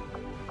rookie.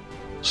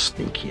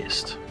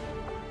 Sneakiest.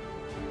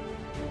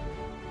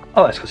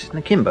 Oh, that's because it's an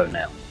Akimbo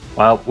now.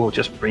 Well, we'll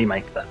just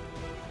remake that.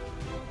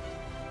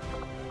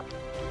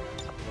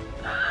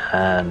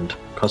 And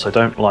because I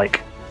don't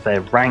like their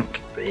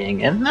rank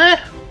being in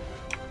there.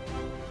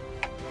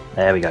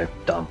 There we go,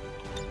 done.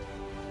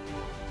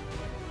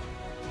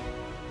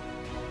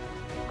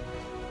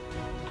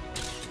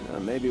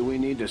 Maybe we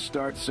need to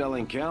start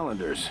selling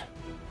calendars.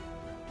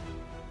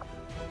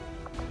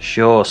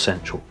 Sure,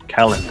 Central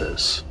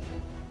Calendars.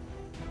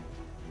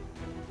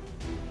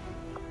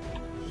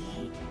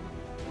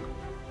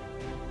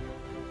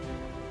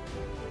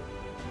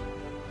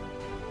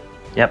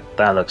 Yep,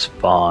 that looks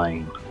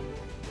fine.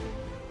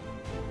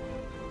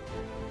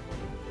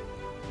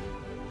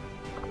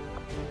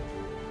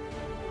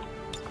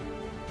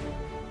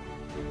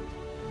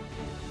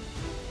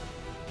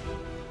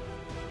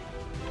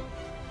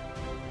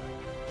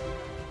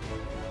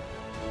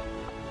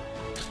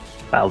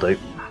 That'll do.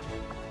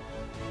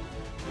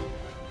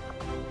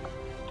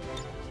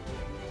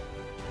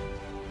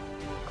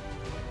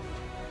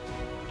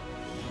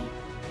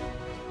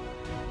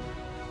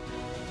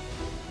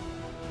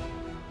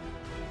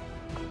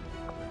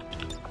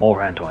 More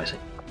randomizing.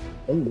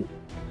 Ooh.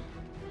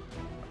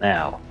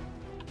 Now,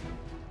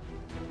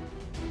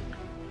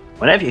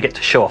 Whenever you get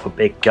to show off a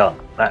big gun,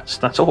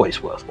 that's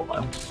always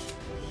worthwhile.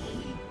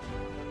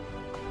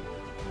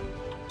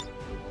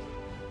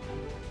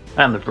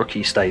 And the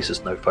rookie stays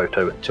as no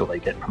photo until they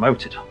get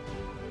promoted.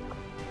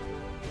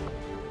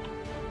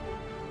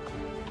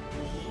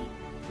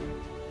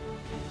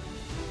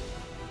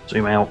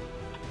 Zoom out.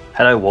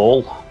 Hello,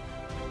 wall.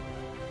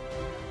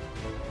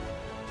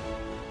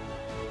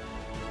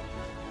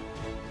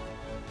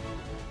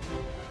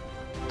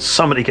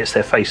 Somebody gets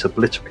their face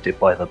obliterated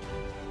by the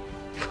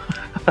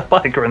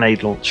by a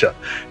grenade launcher.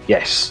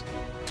 Yes,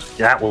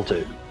 that will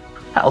do.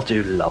 That'll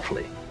do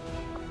lovely.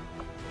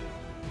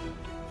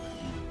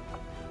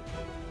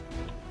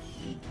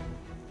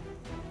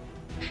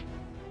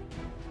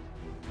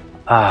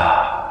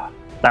 Ah,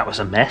 that was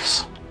a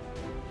mess.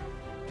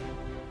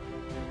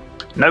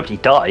 Nobody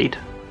died,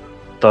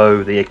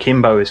 though the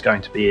Akimbo is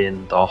going to be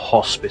in the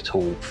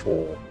hospital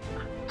for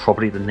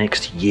probably the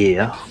next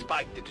year.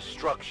 Despite the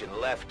destruction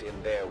left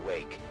in their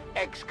wake,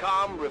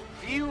 XCOM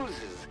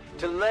refuses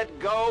to let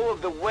go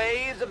of the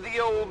ways of the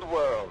old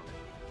world.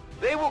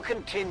 They will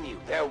continue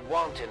their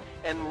wanton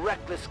and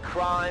reckless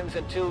crimes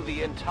until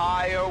the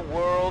entire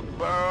world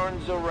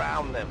burns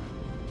around them.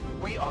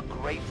 We are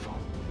grateful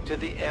to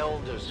the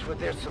Elders for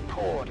their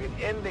support in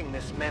ending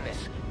this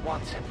menace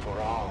once and for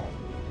all.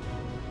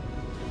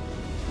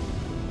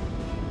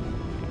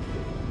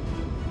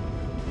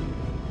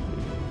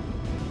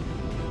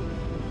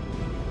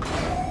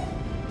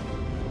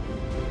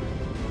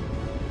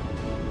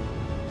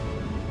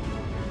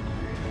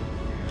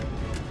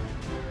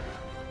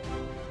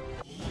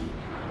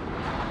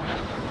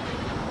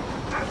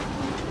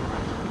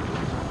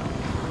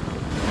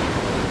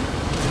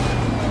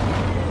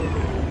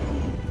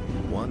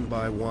 One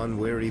by one,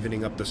 we're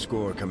evening up the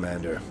score,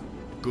 Commander.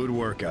 Good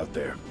work out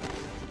there.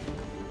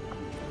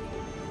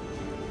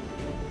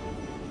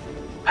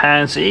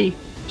 Pansy,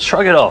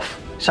 shrug it off.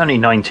 It's only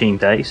 19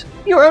 days.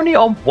 You're only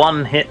on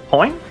 1 hit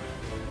point?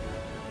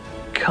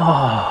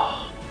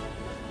 God.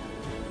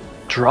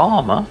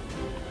 Drama?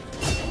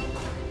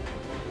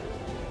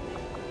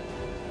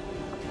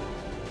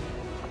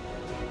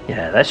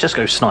 Yeah, let's just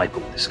go snipe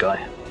all this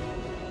guy.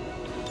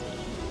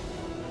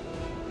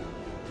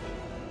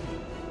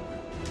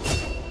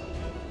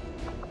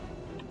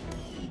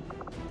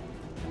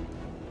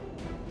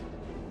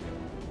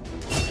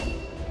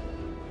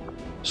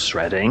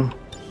 Shredding,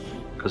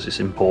 because it's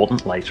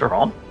important later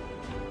on.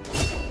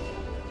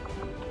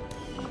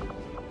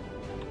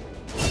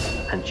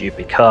 And you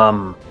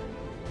become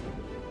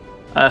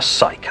a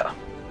psyker.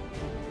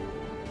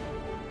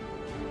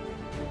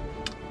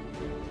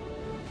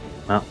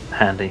 Well,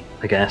 handy,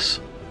 I guess.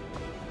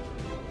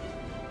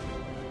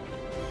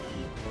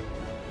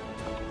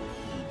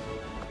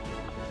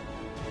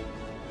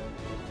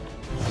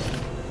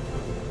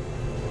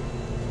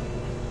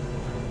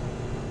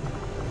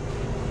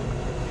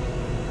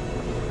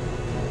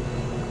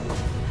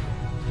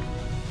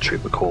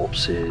 Trooper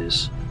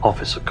corpses,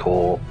 officer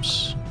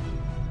corpse,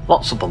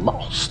 lots of the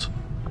lost.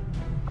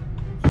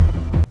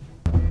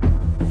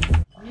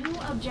 New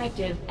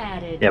objective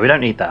added. Yeah, we don't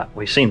need that.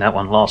 We've seen that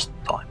one last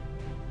time.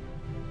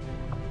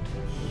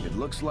 It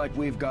looks like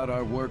we've got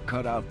our work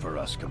cut out for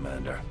us,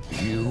 Commander.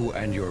 You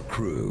and your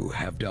crew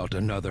have dealt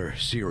another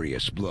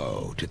serious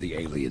blow to the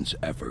aliens'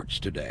 efforts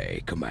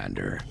today,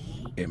 Commander.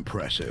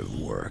 Impressive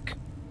work.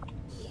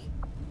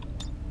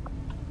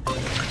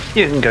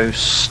 You can go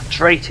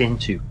straight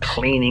into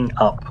cleaning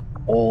up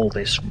all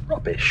this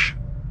rubbish.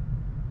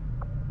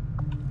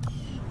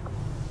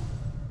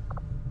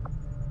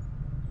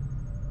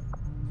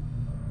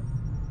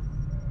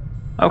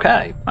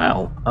 Okay,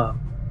 wow.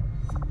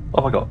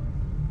 What have I got?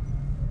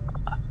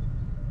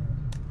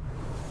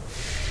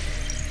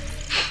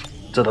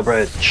 To the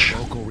bridge.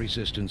 Local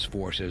resistance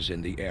forces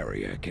in the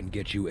area can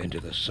get you into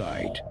the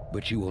site,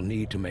 but you will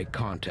need to make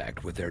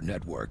contact with their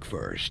network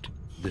first.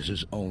 This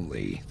is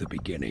only the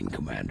beginning,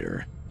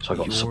 Commander. So I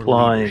got Your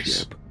supplies.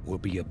 leadership will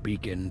be a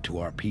beacon to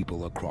our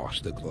people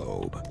across the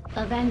globe.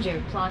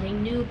 Avenger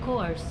plotting new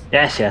course.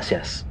 Yes, yes,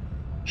 yes.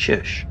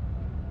 Shush.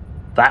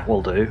 That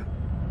will do.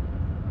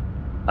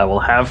 I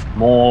will have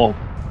more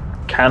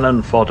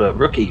cannon fodder.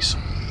 Rookies.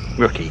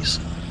 Rookies.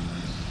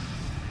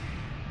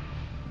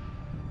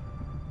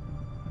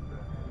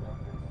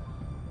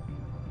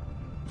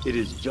 It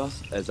is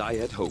just as I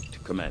had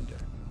hoped, Commander.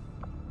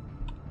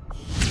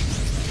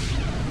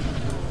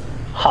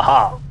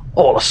 Haha!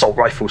 All assault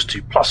rifles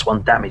do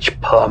 +1 damage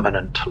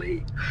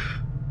permanently.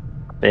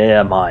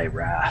 Bear my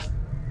wrath.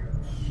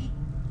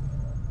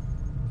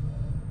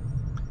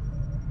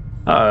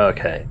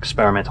 Okay,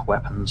 experimental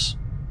weapons.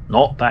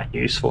 Not that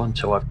useful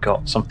until I've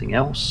got something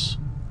else.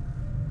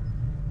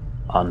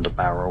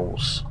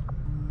 Underbarrels.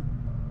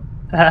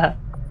 Yeah,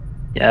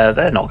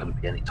 they're not going to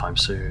be anytime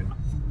soon.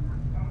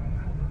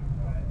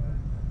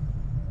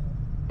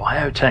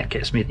 Biotech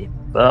gets me the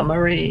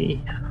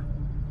infirmary.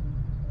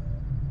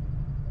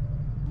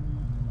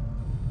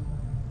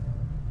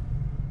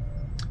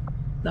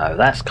 No,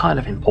 that's kind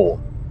of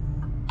important.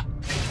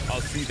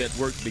 I'll see that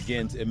work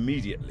begins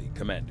immediately,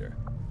 Commander.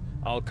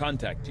 I'll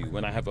contact you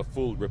when I have a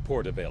full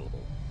report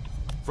available.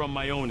 from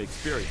my own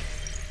experience.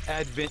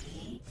 Advent.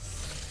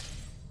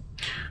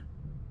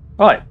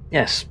 Right,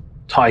 yes.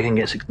 Tigan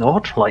gets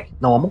ignored, like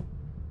normal.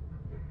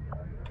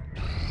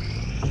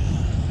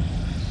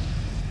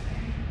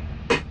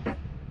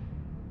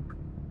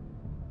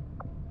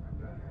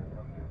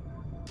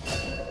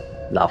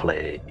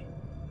 Lovely.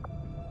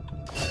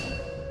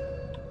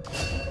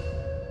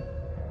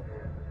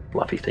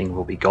 Fluffy thing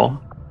will be gone.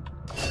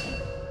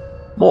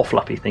 More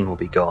fluffy thing will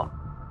be gone.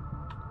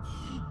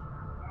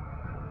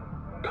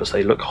 Because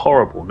they look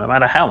horrible no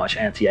matter how much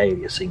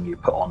anti-aliasing you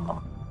put on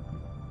them.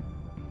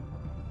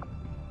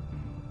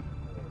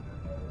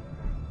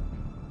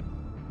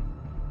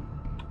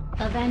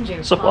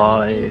 Avenger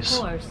Supplies.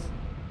 plotting new course.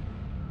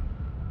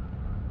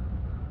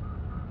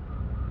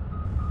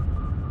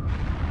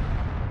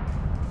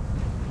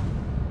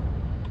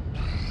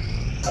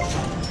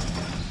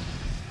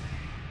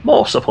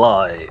 More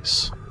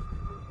supplies.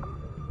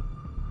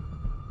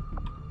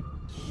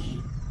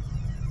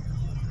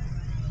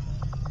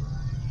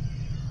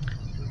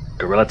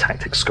 Guerrilla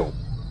Tactics School.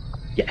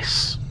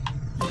 Yes.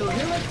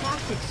 Guerrilla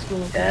Tactics School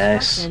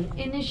Yes. construction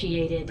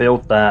initiated.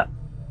 Build that.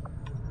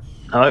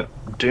 No,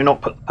 do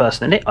not put the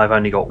person in it. I've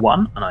only got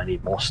one and I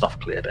need more stuff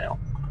cleared out.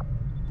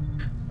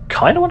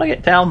 Kind of want to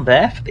get down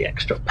there for the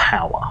extra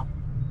power.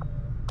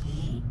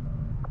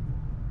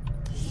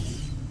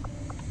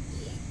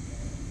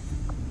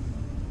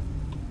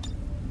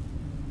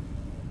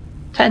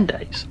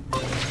 $10.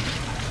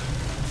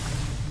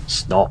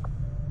 It's not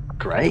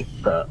great,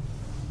 but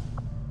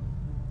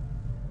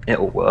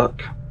it'll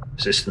work.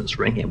 Resistance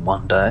ring in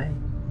 1 day.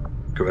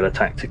 Guerrilla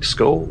Tactics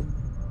School.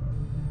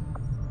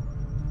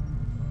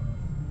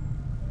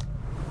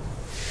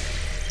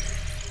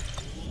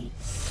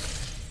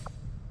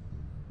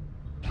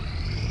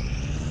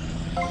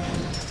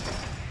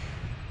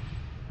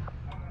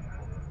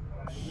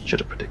 Should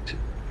have predicted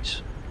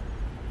these.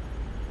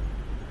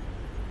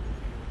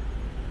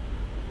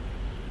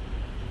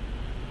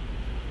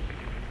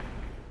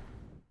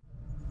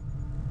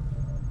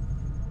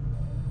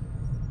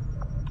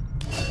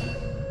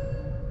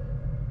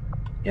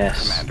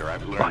 Yes. Commander,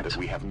 I've learned Right. that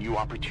we have new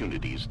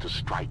opportunities to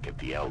strike at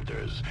the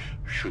Elders,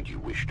 should you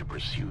wish to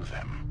pursue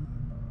them.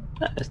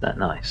 Isn't that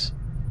nice?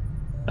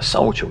 A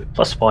soldier with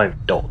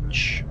 +5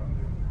 dodge.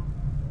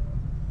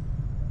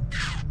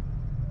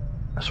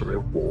 That's a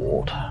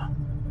reward.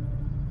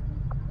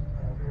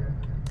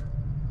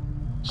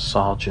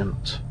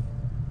 Sergeant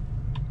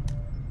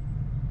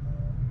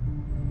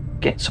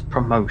gets a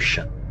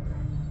promotion.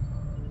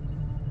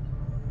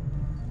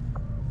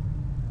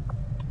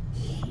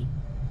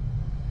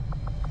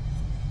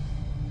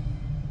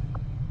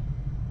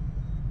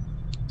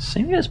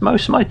 Seeing as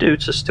most of my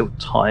dudes are still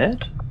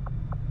tired,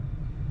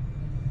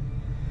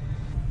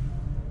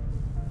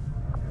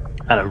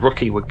 and a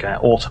rookie would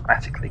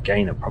automatically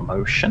gain a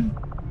promotion.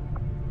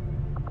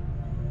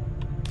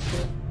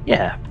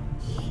 Yeah,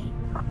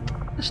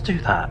 let's do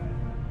that.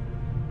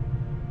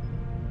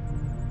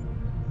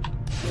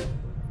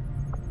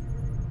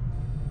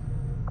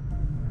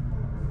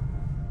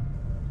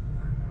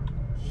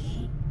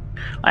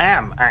 I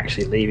am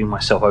actually leaving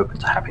myself open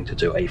to having to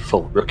do a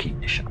full rookie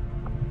mission,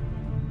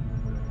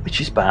 which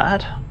is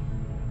bad.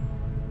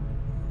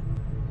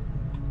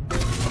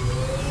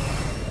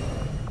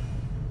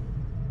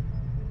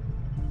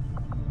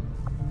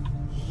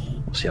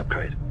 What's the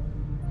upgrade?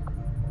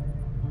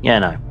 Yeah,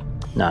 no.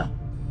 No.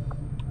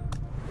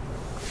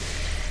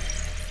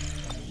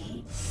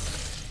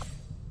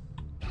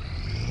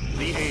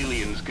 The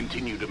aliens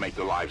continue to make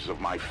the lives of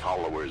my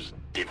followers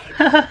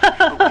difficult.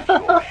 But with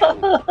your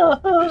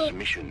help, this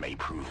mission may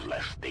prove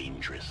less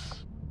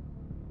dangerous.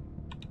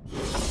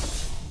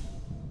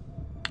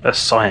 A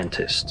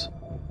scientist.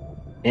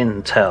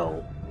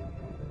 Intel.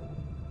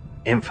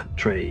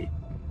 Infantry.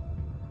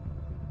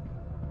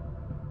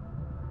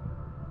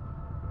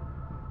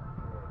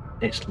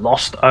 It's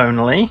lost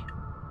only.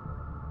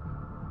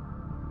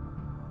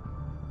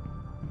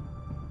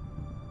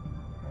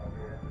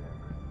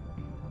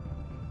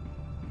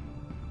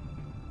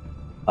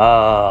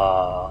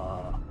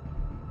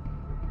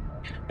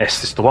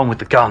 Yes, it's the one with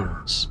the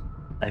guns.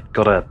 They've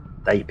got a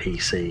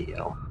APC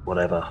or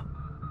whatever.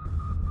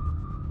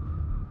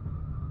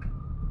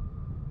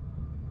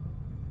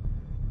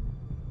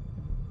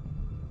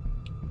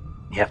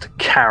 You have to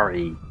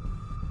carry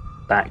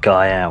that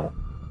guy out.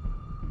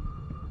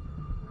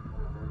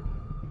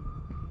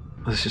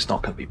 This is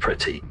not going to be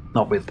pretty.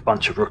 Not with a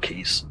bunch of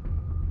rookies.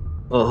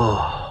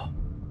 Ugh.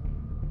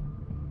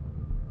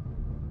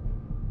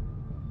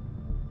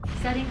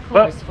 Setting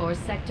course for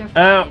Sector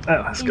 5,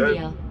 let's India.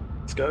 go.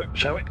 Let's go,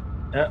 shall we?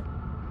 Yeah.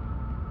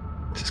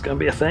 Is this going to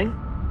be a thing?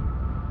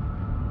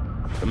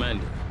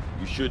 Commander,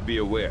 you should be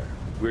aware.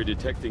 We're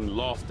detecting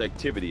lost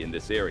activity in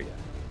this area.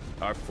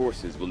 Our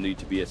forces will need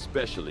to be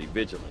especially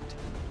vigilant.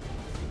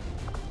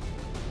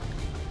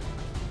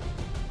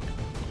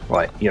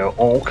 Right, you're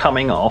all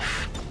coming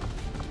off.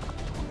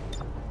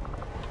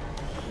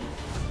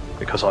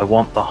 Because I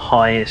want the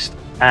highest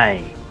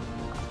A.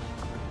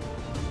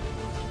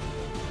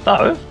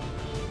 Though,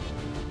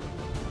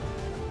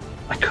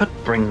 I could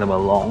bring them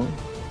along.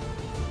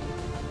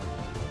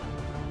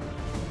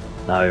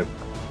 No,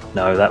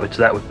 no,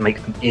 that would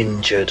make them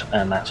injured,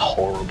 and that's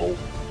horrible.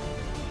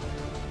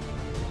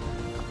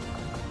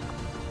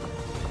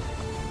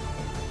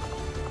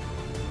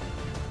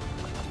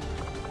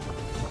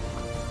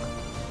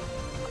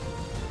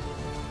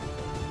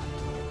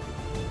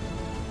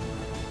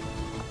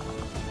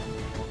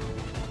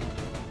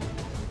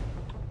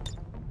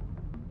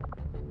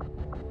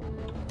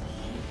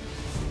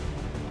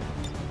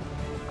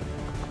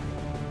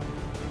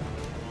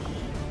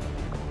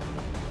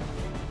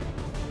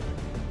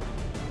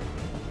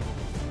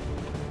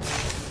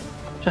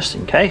 Just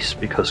in case,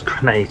 because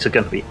grenades are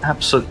going to be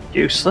absolutely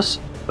useless,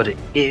 but it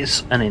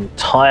is an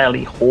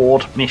entirely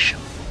Horde mission.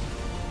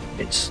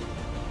 It's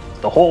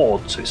the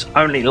Horde, so it's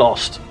only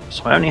Lost,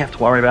 so I only have to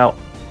worry about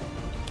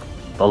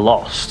the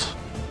Lost.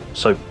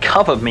 So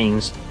cover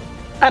means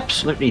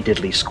absolutely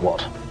diddly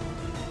squat.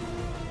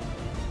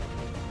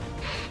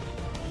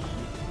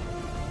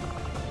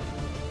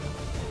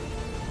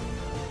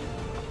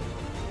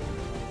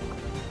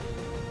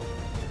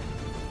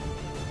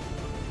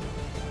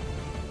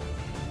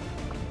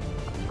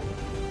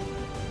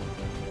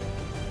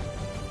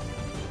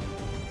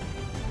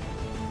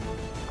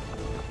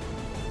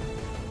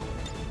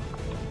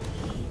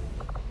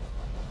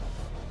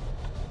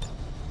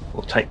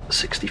 We'll take the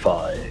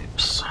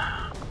 65s.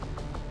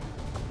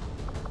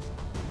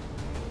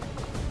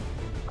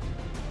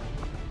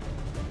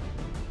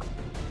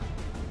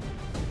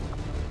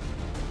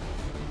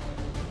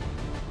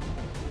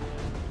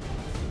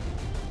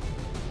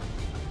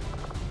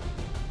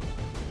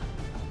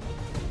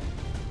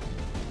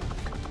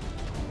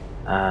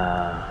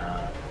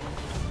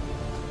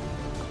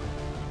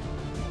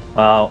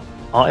 Well,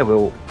 I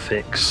will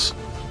fix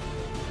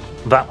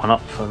that one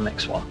up for the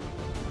next one.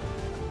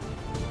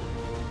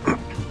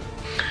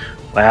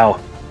 Wow.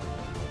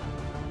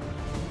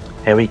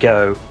 Here we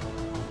go.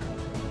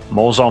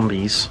 More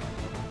zombies.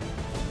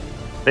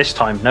 This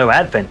time, no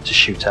Advent to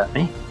shoot at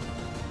me.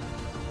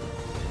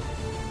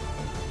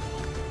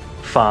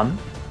 Fun.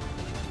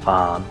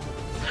 Fun.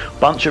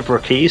 Bunch of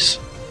rookies.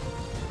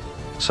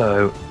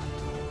 So,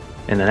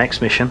 in the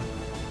next mission,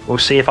 we'll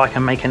see if I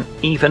can make an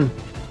even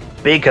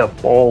bigger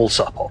balls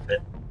up of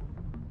it.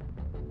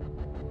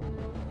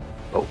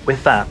 But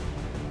with that,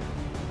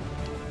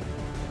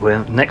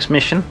 next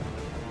mission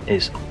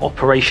is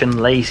Operation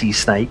Lazy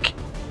Snake.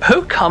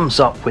 Who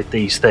comes up with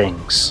these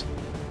things?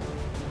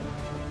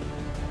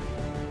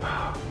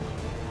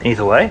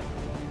 Either way,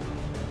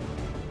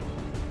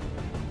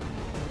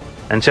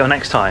 until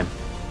next time,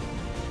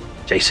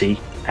 JC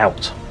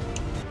out.